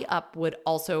 Body up would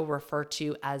also refer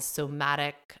to as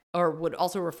somatic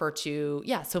release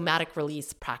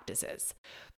practices.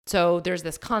 So there's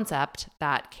this concept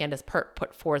that Candace Pert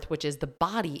put forth, which is the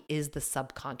body is the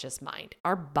subconscious mind.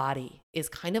 Our body is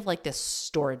kind of like this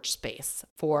storage space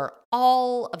for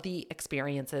all of the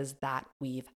experiences that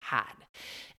we've had.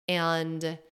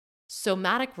 And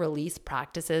somatic release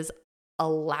practices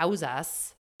allows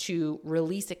us to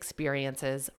release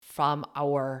experiences from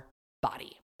our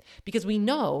body, because we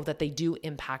know that they do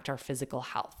impact our physical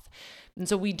health. And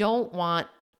so we don't want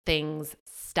things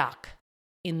stuck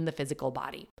in the physical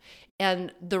body.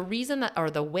 And the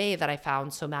way that I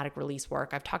found somatic release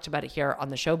work, I've talked about it here on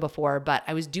the show before, but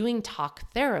I was doing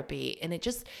talk therapy, and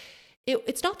it's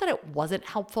not that it wasn't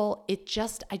helpful.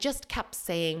 I just kept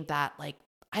saying that, like,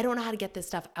 I don't know how to get this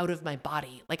stuff out of my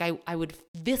body. Like I would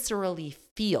viscerally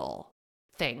feel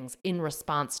things in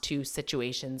response to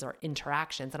situations or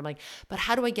interactions. And I'm like, but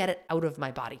how do I get it out of my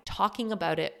body? Talking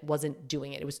about it wasn't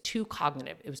doing it. It was too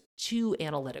cognitive. It was too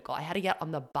analytical. I had to get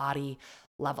on the body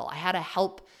level. I had to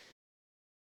help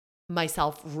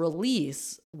myself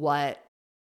release what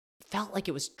felt like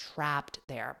it was trapped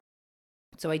there.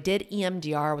 So I did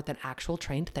EMDR with an actual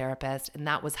trained therapist, and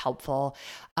that was helpful.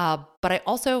 But I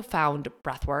also found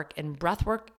breathwork, and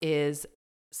breathwork is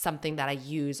something that I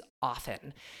use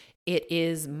often. It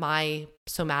is my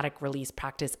somatic release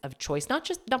practice of choice, not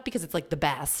because it's like the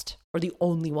best or the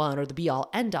only one or the be all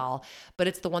end all, but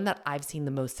it's the one that I've seen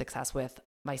the most success with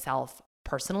myself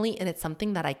personally. And it's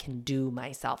something that I can do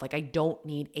myself. Like I don't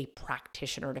need a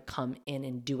practitioner to come in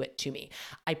and do it to me.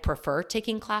 I prefer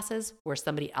taking classes where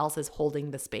somebody else is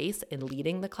holding the space and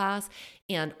leading the class.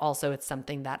 And also it's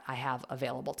something that I have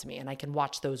available to me, and I can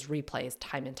watch those replays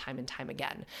time and time and time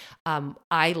again. I'm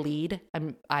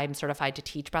certified to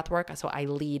teach breathwork. So I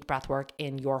lead breathwork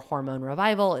in Your Hormone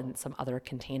Revival and some other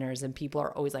containers. And people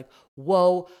are always like,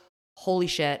 whoa, holy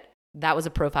shit. That was a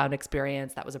profound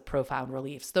experience. That was a profound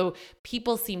relief. So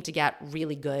people seem to get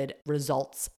really good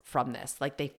results from this.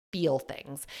 Like they feel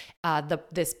things.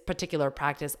 This particular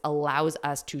practice allows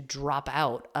us to drop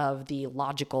out of the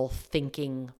logical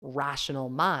thinking, rational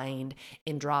mind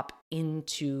and drop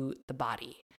into the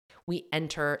body. We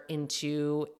enter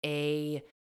into a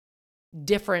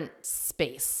different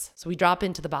space. So we drop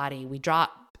into the body. We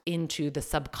drop into the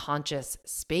subconscious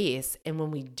space. And when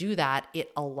we do that,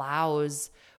 it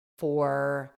allows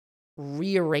for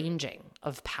rearranging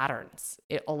of patterns.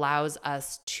 It allows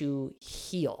us to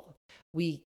heal.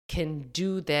 We can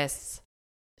do this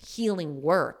healing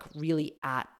work really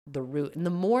at the root. And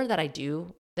the more that I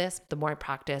do this, the more I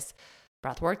practice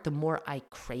breath work, the more I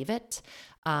crave it.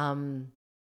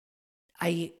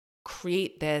 I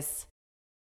create this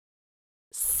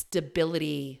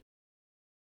stability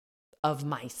of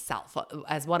myself.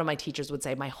 As one of my teachers would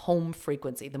say, my home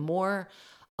frequency. The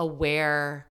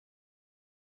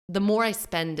more I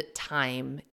spend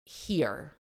time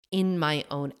here in my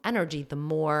own energy, the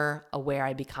more aware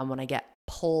I become when I get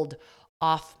pulled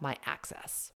off my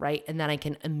axis, right? And then I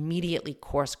can immediately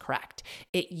course correct.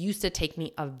 It used to take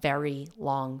me a very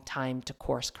long time to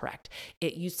course correct.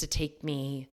 It used to take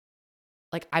me,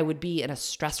 like, I would be in a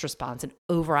stress response, an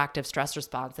overactive stress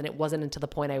response. And it wasn't until the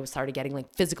point I started getting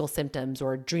like physical symptoms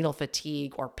or adrenal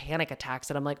fatigue or panic attacks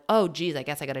that I'm like, oh geez, I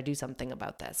guess I got to do something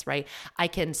about this, right? I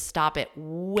can stop it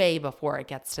way before it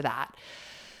gets to that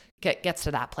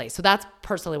place. So that's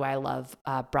personally why I love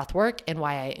breath work and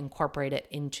why I incorporate it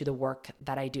into the work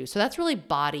that I do. So that's really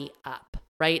body up,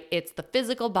 right? It's the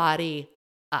physical body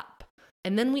up.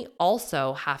 And then we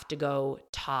also have to go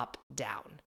top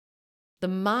down. The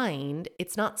mind,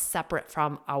 it's not separate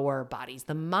from our bodies.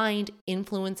 The mind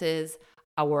influences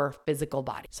our physical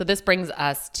body. So this brings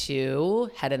us to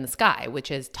head in the sky,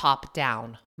 which is top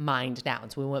down, mind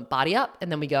down. So we went body up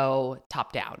and then we go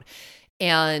top down.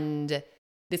 And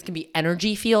this can be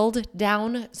energy field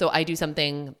down. So I do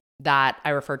something that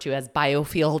I refer to as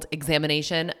biofield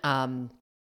examination.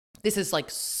 This is like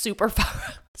super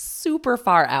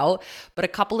far out. But a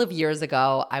couple of years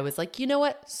ago, I was like, you know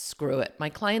what? Screw it. My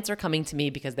clients are coming to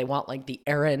me because they want like the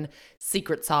Erin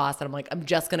secret sauce. And I'm like, I'm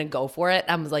just going to go for it.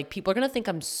 I was like, people are going to think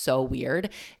I'm so weird.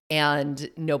 And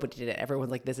nobody did it.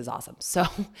 Everyone's like, this is awesome. So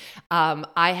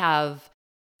I have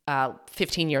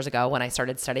 15 years ago, when I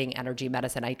started studying energy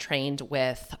medicine, I trained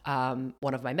with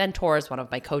one of my mentors, one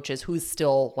of my coaches, who's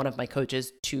still one of my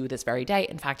coaches to this very day.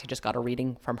 In fact, I just got a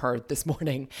reading from her this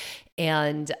morning.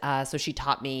 And so she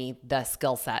taught me the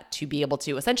skill set to be able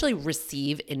to essentially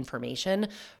receive information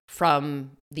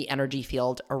from the energy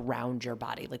field around your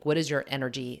body. Like, what is your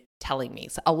energy telling me?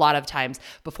 So a lot of times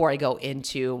before I go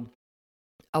into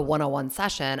a one-on-one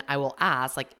session, I will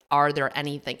ask, like,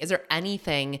 is there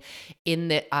anything in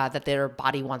the that their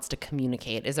body wants to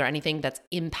communicate? Is there anything that's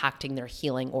impacting their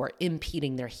healing or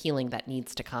impeding their healing that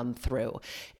needs to come through?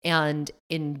 And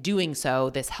in doing so,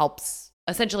 this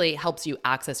essentially helps you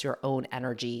access your own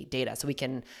energy data. So we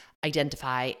can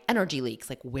identify energy leaks,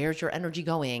 like where's your energy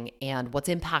going and what's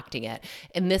impacting it.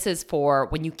 And this is for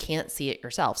when you can't see it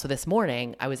yourself. So this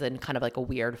morning I was in kind of like a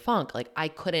weird funk. Like I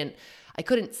couldn't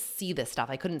see this stuff.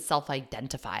 I couldn't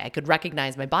self-identify. I could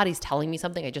recognize my body's telling me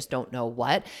something. I just don't know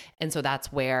what. And so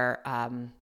that's where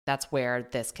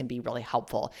this can be really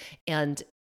helpful. And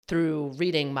through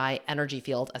reading my energy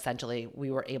field, essentially, we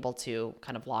were able to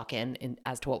kind of lock in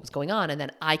as to what was going on. And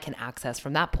then I can access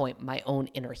from that point my own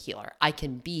inner healer. I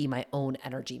can be my own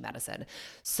energy medicine.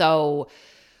 So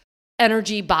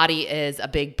energy body is a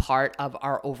big part of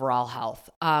our overall health.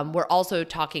 We're also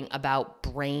talking about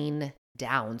brain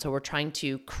down. So we're trying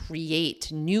to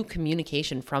create new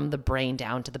communication from the brain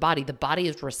down to the body. The body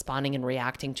is responding and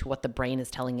reacting to what the brain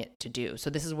is telling it to do. So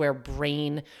this is where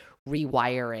brain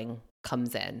rewiring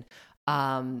comes in,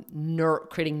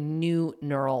 creating new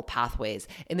neural pathways.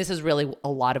 And this is really a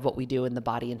lot of what we do in the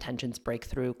Body Intentions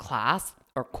Breakthrough class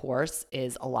or course,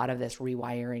 is a lot of this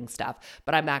rewiring stuff.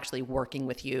 But I'm actually working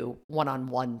with you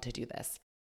one-on-one to do this.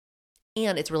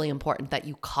 And it's really important that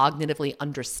you cognitively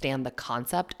understand the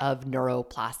concept of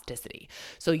neuroplasticity.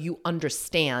 So you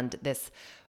understand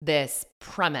this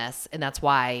premise, and that's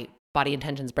why Body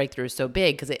Intentions Breakthrough is so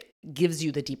big, because it gives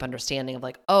you the deep understanding of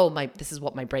like, this is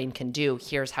what my brain can do.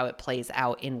 Here's how it plays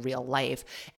out in real life.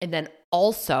 And then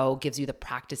also gives you the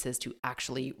practices to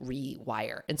actually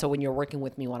rewire. And so when you're working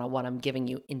with me one-on-one, I'm giving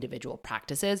you individual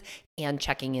practices and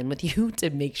checking in with you to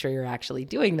make sure you're actually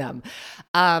doing them.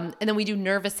 And then we do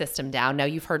nervous system down. Now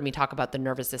you've heard me talk about the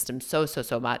nervous system so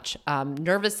much.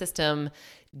 Nervous system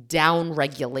down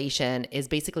regulation is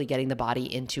basically getting the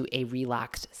body into a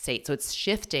relaxed state. So it's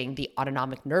shifting the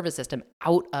autonomic nervous system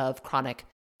out of chronic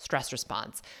stress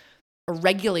response. A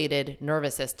regulated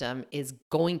nervous system is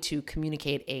going to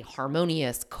communicate a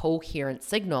harmonious, coherent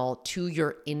signal to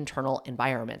your internal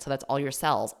environment. So that's all your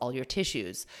cells, all your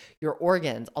tissues, your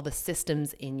organs, all the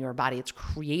systems in your body. It's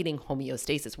creating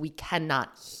homeostasis. We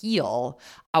cannot heal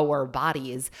our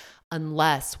bodies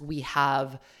unless we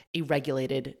have a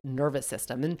regulated nervous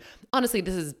system. And honestly,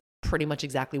 this is pretty much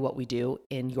exactly what we do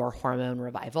in your hormone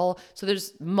revival. So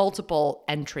there's multiple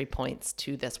entry points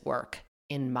to this work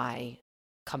in my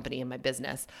company and my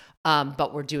business.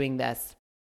 But we're doing this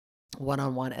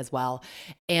one-on-one as well.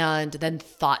 And then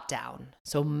thought down.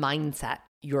 So mindset.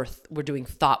 We're doing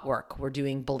thought work. We're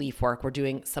doing belief work. We're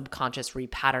doing subconscious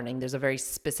repatterning. There's a very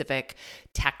specific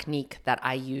technique that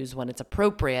I use when it's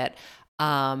appropriate.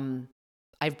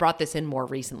 I've brought this in more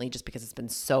recently just because it's been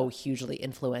so hugely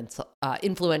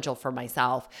influential for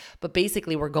myself. But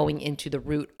basically, we're going into the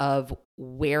root of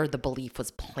where the belief was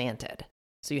planted.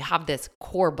 So you have this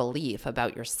core belief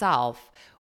about yourself.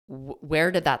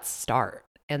 Where did that start?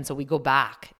 And so we go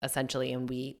back essentially and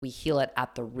we heal it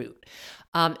at the root.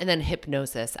 And then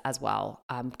hypnosis as well,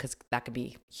 because that could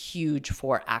be huge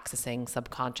for accessing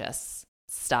subconscious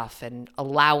stuff and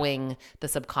allowing the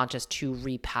subconscious to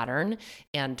repattern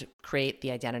and create the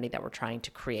identity that we're trying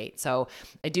to create. So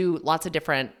I do lots of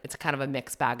different, it's kind of a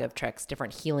mixed bag of tricks,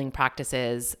 different healing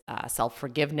practices,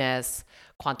 self-forgiveness,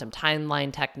 quantum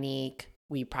timeline technique.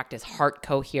 We practice heart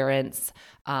coherence,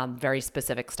 very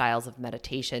specific styles of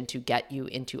meditation to get you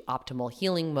into optimal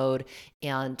healing mode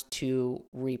and to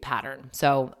repattern.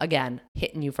 So again,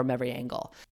 hitting you from every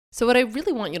angle. So what I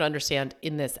really want you to understand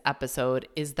in this episode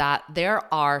is that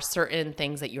there are certain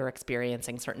things that you're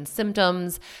experiencing, certain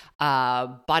symptoms,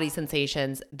 body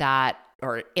sensations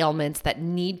or ailments that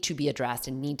need to be addressed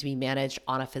and need to be managed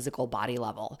on a physical body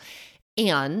level.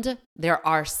 And there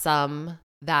are some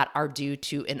that are due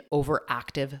to an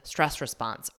overactive stress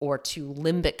response or to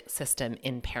limbic system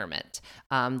impairment.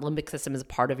 Limbic system is a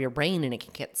part of your brain and it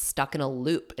can get stuck in a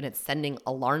loop and it's sending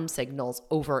alarm signals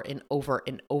over and over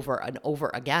and over and over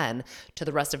again to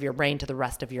the rest of your brain, to the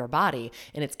rest of your body.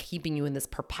 And it's keeping you in this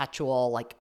perpetual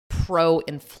like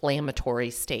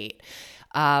pro-inflammatory state.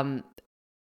 There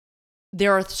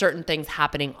are certain things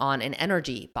happening on an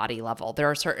energy body level.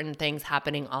 There are certain things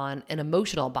happening on an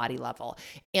emotional body level.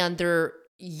 And they're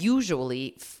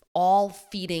usually all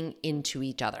feeding into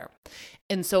each other.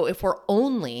 And so if a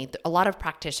lot of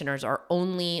practitioners are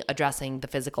only addressing the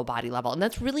physical body level, and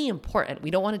that's really important.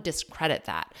 We don't want to discredit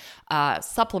that.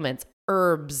 Supplements,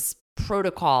 herbs,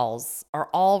 protocols are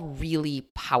all really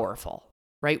powerful,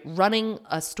 right? Running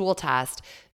a stool test,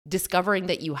 discovering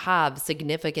that you have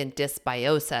significant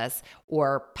dysbiosis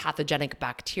or pathogenic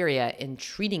bacteria and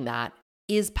treating that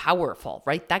is powerful,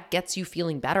 right? That gets you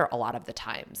feeling better a lot of the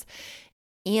times.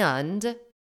 And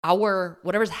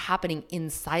whatever's happening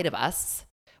inside of us,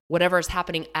 whatever's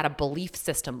happening at a belief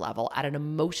system level, at an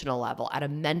emotional level, at a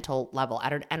mental level,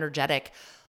 at an energetic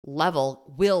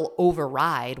level will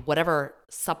override whatever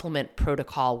supplement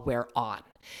protocol we're on.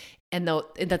 And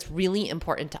that's really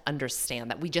important to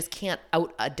understand that we just can't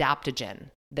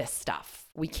out-adaptogen this stuff.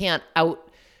 We can't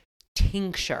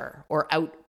out-tincture or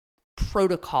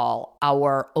out-protocol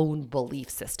our own belief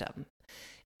system.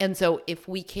 And so if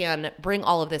we can bring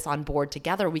all of this on board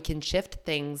together, we can shift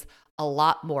things a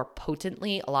lot more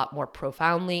potently, a lot more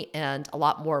profoundly, and a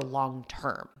lot more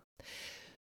long-term.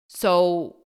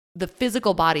 So the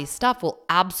physical body stuff will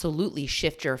absolutely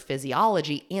shift your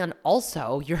physiology, and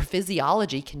also your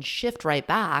physiology can shift right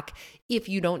back if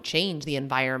you don't change the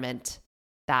environment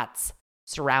that's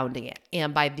surrounding it.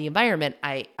 And by the environment,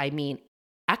 I mean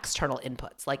external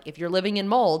inputs. Like if you're living in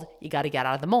mold, you got to get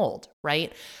out of the mold,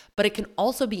 right? But it can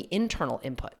also be internal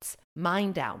inputs,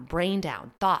 mind down, brain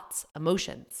down, thoughts,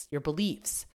 emotions, your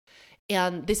beliefs.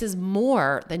 And this is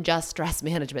more than just stress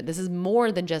management. This is more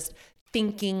than just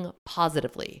thinking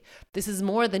positively. This is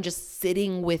more than just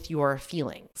sitting with your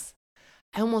feelings.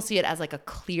 I almost see it as like a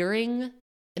clearing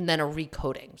and then a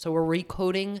recoding. So we're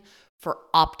recoding for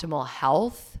optimal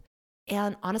health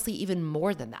and honestly, even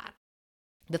more than that.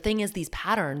 The thing is, these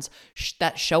patterns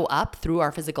that show up through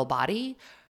our physical body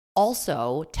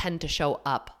also tend to show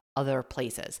up other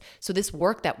places. So this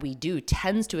work that we do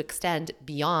tends to extend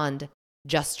beyond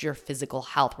just your physical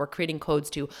health. We're creating codes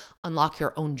to unlock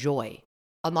your own joy,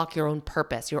 unlock your own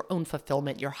purpose, your own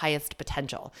fulfillment, your highest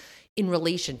potential in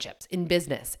relationships, in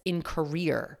business, in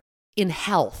career, in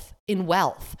health, in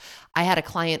wealth. I had a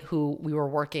client who we were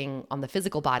working on the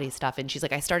physical body stuff, and she's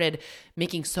like, I started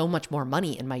making so much more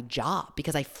money in my job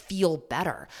because I feel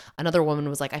better. Another woman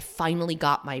was like, I finally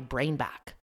got my brain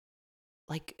back.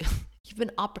 Like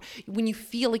when you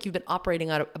feel like you've been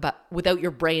operating without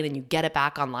your brain and you get it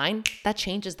back online, that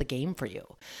changes the game for you.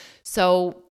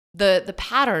 So the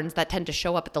patterns that tend to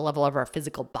show up at the level of our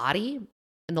physical body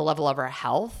and the level of our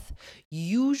health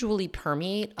usually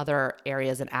permeate other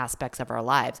areas and aspects of our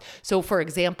lives. So for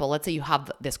example, let's say you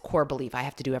have this core belief, I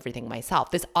have to do everything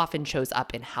myself. This often shows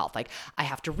up in health. Like I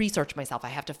have to research myself. I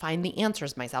have to find the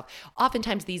answers myself.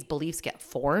 Oftentimes these beliefs get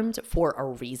formed for a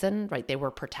reason, right? They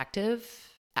were protective.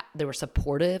 They were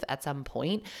supportive at some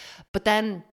point. But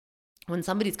then when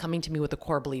somebody's coming to me with a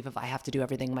core belief of I have to do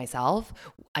everything myself,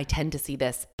 I tend to see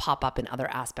this pop up in other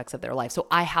aspects of their life. So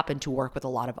I happen to work with a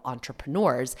lot of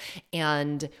entrepreneurs,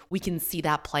 and we can see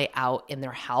that play out in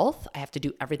their health. I have to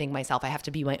do everything myself. I have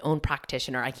to be my own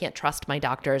practitioner. I can't trust my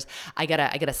doctors. I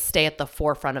gotta stay at the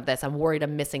forefront of this. I'm worried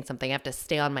I'm missing something. I have to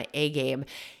stay on my A game.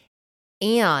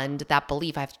 And that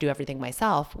belief, I have to do everything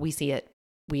myself, we see it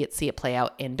play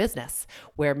out in business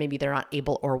where maybe they're not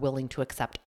able or willing to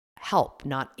accept help,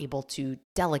 not able to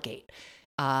delegate.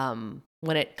 When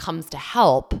it comes to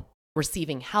help,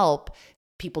 receiving help,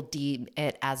 people deem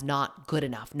it as not good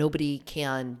enough. Nobody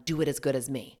can do it as good as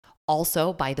me.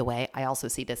 Also, by the way, I also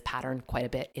see this pattern quite a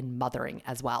bit in mothering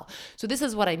as well. So this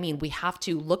is what I mean. We have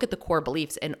to look at the core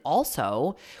beliefs, and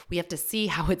also we have to see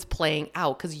how it's playing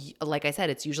out, because like I said,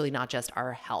 it's usually not just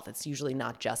our health. It's usually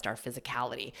not just our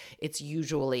physicality. It's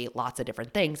usually lots of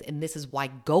different things. And this is why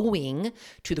going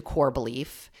to the core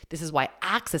belief, this is why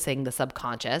accessing the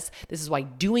subconscious, this is why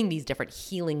doing these different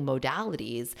healing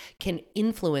modalities can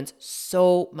influence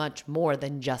so much more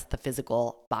than just the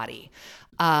physical body.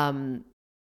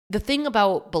 The thing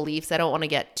about beliefs, I don't want to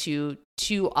get too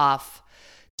off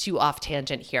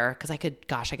tangent here, because I could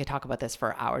talk about this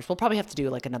for hours. We'll probably have to do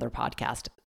like another podcast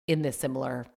in this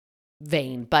similar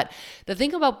vein. But the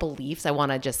thing about beliefs, I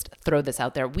want to just throw this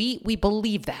out there. We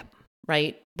believe them,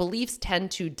 right? Beliefs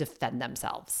tend to defend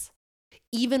themselves,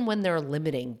 even when they're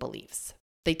limiting beliefs.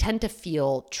 They tend to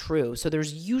feel true. So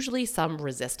there's usually some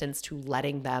resistance to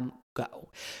letting them go.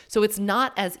 So it's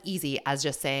not as easy as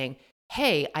just saying,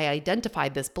 hey, I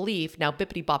identified this belief, now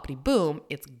bippity boppity boom,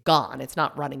 it's gone. It's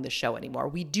not running the show anymore.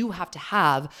 We do have to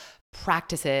have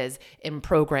practices and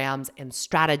programs and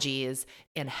strategies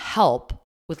and help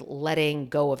with letting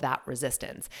go of that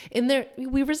resistance. And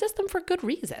we resist them for good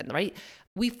reason, right?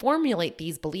 We formulate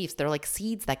these beliefs. They're like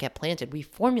seeds that get planted. We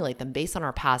formulate them based on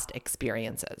our past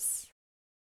experiences.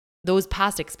 Those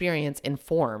past experiences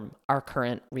inform our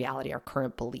current reality, our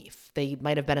current belief. They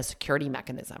might have been a security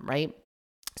mechanism, right?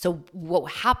 So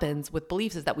what happens with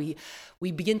beliefs is that we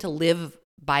begin to live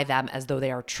by them as though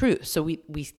they are true. So we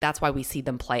that's why we see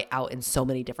them play out in so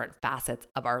many different facets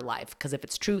of our life. Because if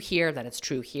it's true here, then it's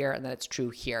true here, and then it's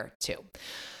true here too.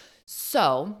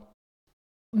 So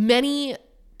many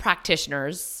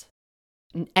practitioners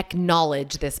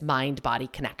acknowledge this mind-body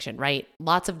connection, right?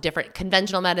 Lots of different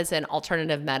conventional medicine,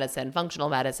 alternative medicine, functional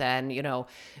medicine,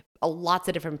 lots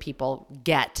of different people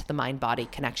get the mind-body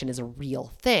connection is a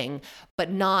real thing, but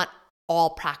not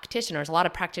all practitioners. A lot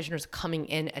of practitioners coming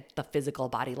in at the physical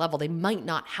body level, they might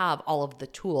not have all of the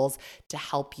tools to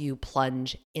help you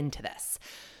plunge into this.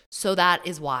 So that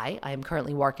is why I am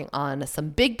currently working on some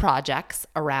big projects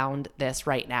around this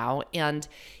right now. And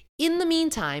in the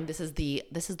meantime, this is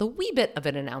the wee bit of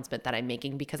an announcement that I'm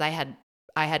making, because I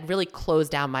had really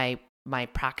closed down my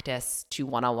practice to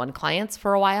one-on-one clients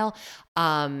for a while.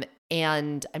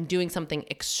 And I'm doing something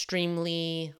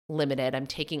extremely limited. I'm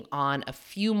taking on a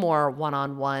few more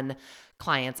one-on-one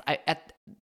clients.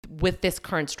 With this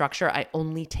current structure, I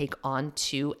only take on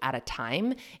 2 at a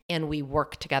time, and we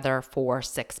work together for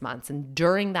 6 months. And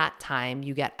during that time,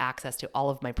 you get access to all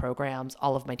of my programs,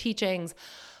 all of my teachings,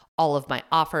 all of my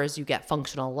offers. You get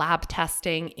functional lab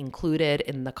testing included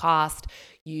in the cost.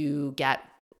 You get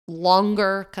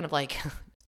longer kind of like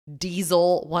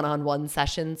diesel one-on-one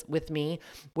sessions with me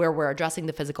where we're addressing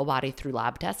the physical body through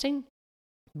lab testing,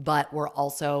 but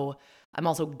I'm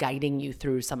also guiding you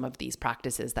through some of these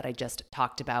practices that I just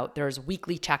talked about. There's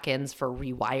weekly check-ins for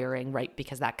rewiring, right?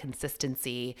 Because that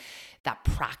consistency, that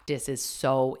practice is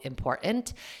so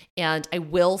important. And I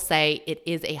will say it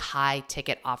is a high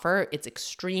ticket offer. It's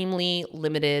extremely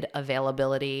limited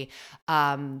availability.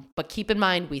 But keep in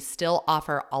mind, we still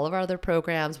offer all of our other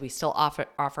programs. We still offer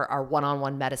our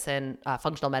one-on-one medicine,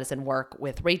 functional medicine work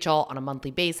with Rachel on a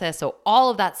monthly basis. So all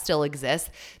of that still exists.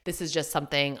 This is just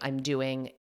something I'm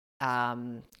doing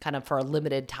kind of for a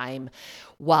limited time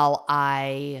while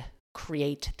I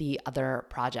create the other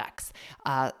projects.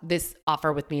 This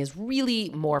offer with me is really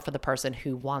more for the person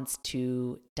who wants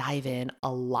to dive in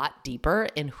a lot deeper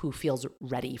and who feels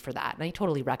ready for that. And I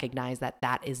totally recognize that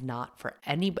that is not for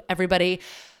everybody,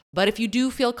 but if you do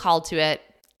feel called to it,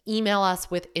 email us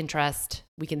with interest.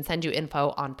 We can send you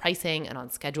info on pricing and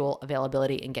on schedule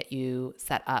availability and get you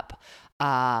set up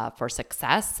for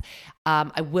success.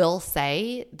 I will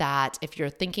say that if you're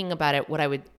thinking about it,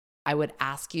 I would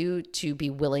ask you to be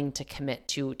willing to commit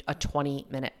to a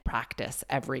 20-minute practice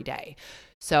every day.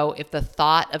 So if the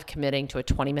thought of committing to a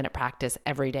 20-minute practice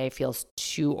every day feels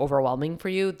too overwhelming for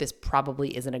you, this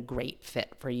probably isn't a great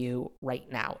fit for you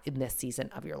right now in this season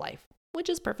of your life, which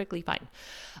is perfectly fine.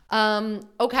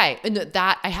 Okay, and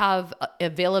that I have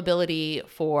availability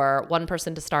for one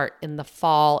person to start in the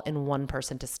fall and one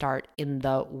person to start in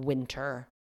the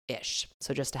winter-ish.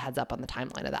 So just a heads up on the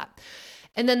timeline of that.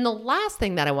 And then the last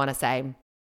thing that I want to say,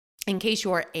 in case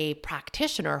you're a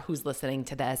practitioner who's listening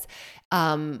to this,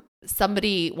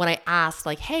 somebody, when I asked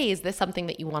like, hey, is this something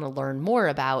that you want to learn more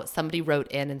about? Somebody wrote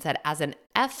in and said, as an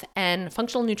FN,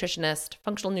 functional nutritionist,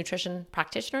 functional nutrition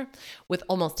practitioner with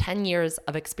almost 10 years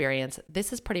of experience,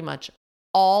 this is pretty much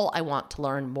all I want to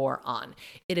learn more on.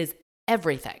 It is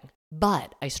everything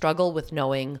but I struggle with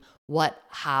knowing what,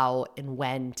 how, and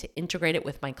when to integrate it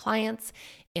with my clients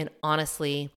and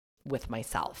honestly with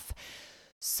myself.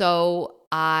 So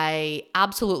I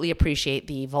absolutely appreciate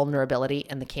the vulnerability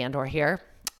and the candor here.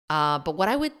 But what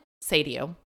I would say to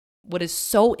you, what is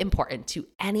so important to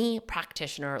any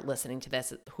practitioner listening to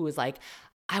this who is like,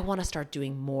 I want to start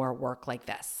doing more work like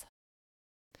this.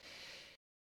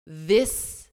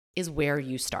 This is where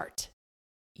you start.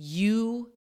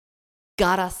 You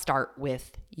gotta start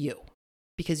with you,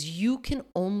 because you can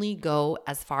only go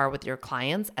as far with your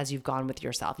clients as you've gone with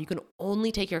yourself. You can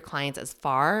only take your clients as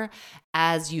far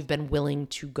as you've been willing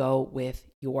to go with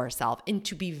yourself. And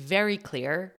to be very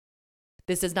clear,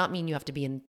 this does not mean you have to be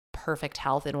in perfect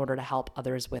health in order to help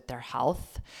others with their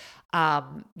health.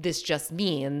 This just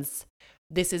means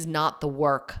this is not the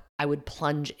work I would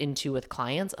plunge into with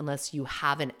clients unless you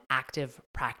have an active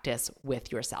practice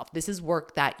with yourself. This is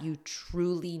work that you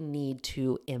truly need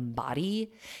to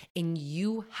embody, and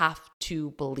you have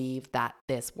to believe that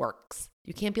this works.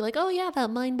 You can't be like, oh yeah,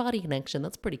 that mind-body connection,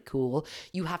 that's pretty cool.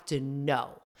 You have to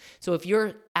know. So if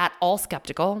you're at all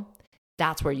skeptical,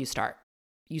 that's where you start.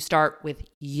 You start with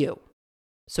you.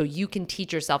 So you can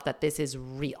teach yourself that this is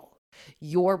real.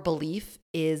 Your belief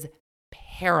is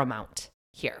paramount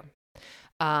here.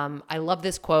 I love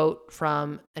this quote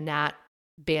from Anat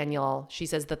Banyal. She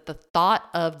says that the thought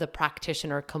of the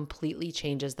practitioner completely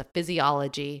changes the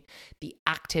physiology, the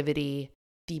activity,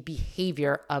 the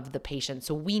behavior of the patient.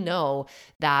 So we know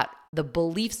that the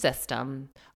belief system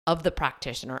of the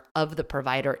practitioner, of the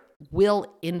provider,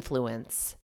 will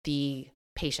influence the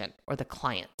patient or the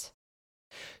client.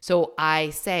 So I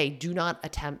say, do not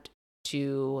attempt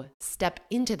to step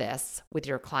into this with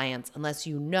your clients unless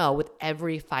you know with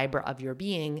every fiber of your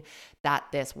being that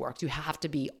this works. You have to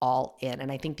be all in.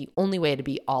 And I think the only way to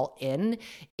be all in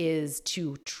is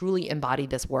to truly embody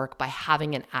this work by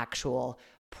having an actual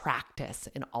practice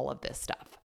in all of this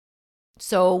stuff.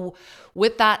 So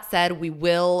with that said,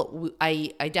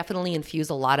 I definitely infuse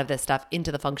a lot of this stuff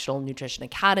into the Functional Nutrition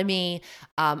Academy.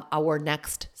 Our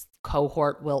next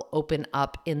cohort will open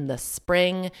up in the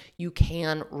spring. You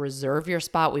can reserve your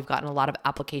spot. We've gotten a lot of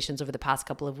applications over the past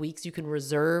couple of weeks. You can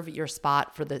reserve your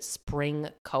spot for the spring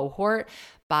cohort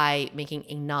by making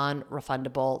a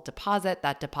non-refundable deposit.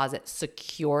 That deposit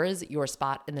secures your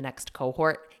spot in the next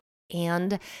cohort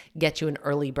and get you an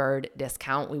early bird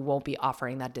discount. We won't be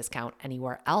offering that discount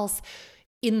anywhere else.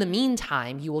 In the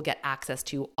meantime, you will get access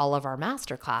to all of our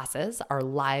masterclasses, our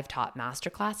live taught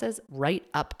masterclasses, right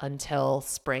up until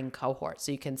spring cohort.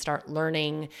 So you can start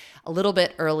learning a little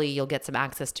bit early. You'll get some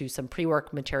access to some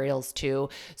pre-work materials too.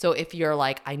 So if you're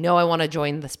like, I know I want to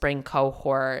join the spring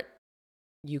cohort,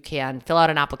 you can fill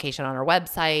out an application on our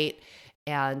website,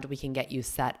 and we can get you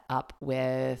set up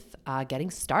with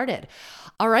getting started.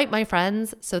 All right, my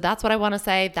friends. So that's what I want to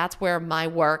say. That's where my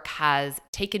work has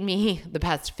taken me the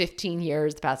past 15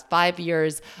 years, the past 5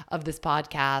 years of this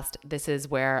podcast. This is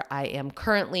where I am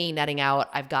currently netting out.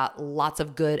 I've got lots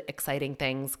of good, exciting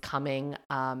things coming.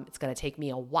 It's going to take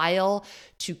me a while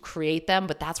to create them,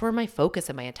 but that's where my focus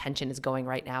and my attention is going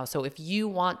right now. So if you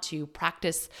want to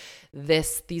practice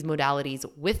these modalities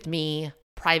with me,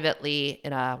 privately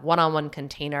in a one-on-one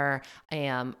container, I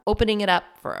am opening it up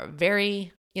for a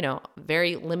very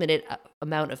limited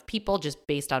amount of people just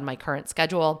based on my current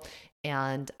schedule.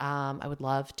 And I would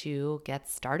love to get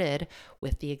started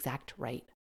with the exact right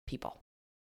people.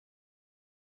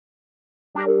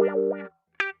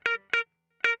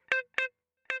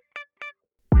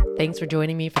 Thanks for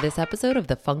joining me for this episode of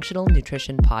the Functional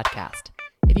Nutrition Podcast.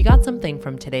 If you got something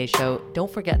from today's show, don't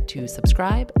forget to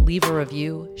subscribe, leave a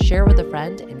review, share with a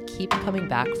friend, and keep coming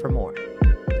back for more.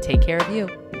 Take care of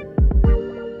you.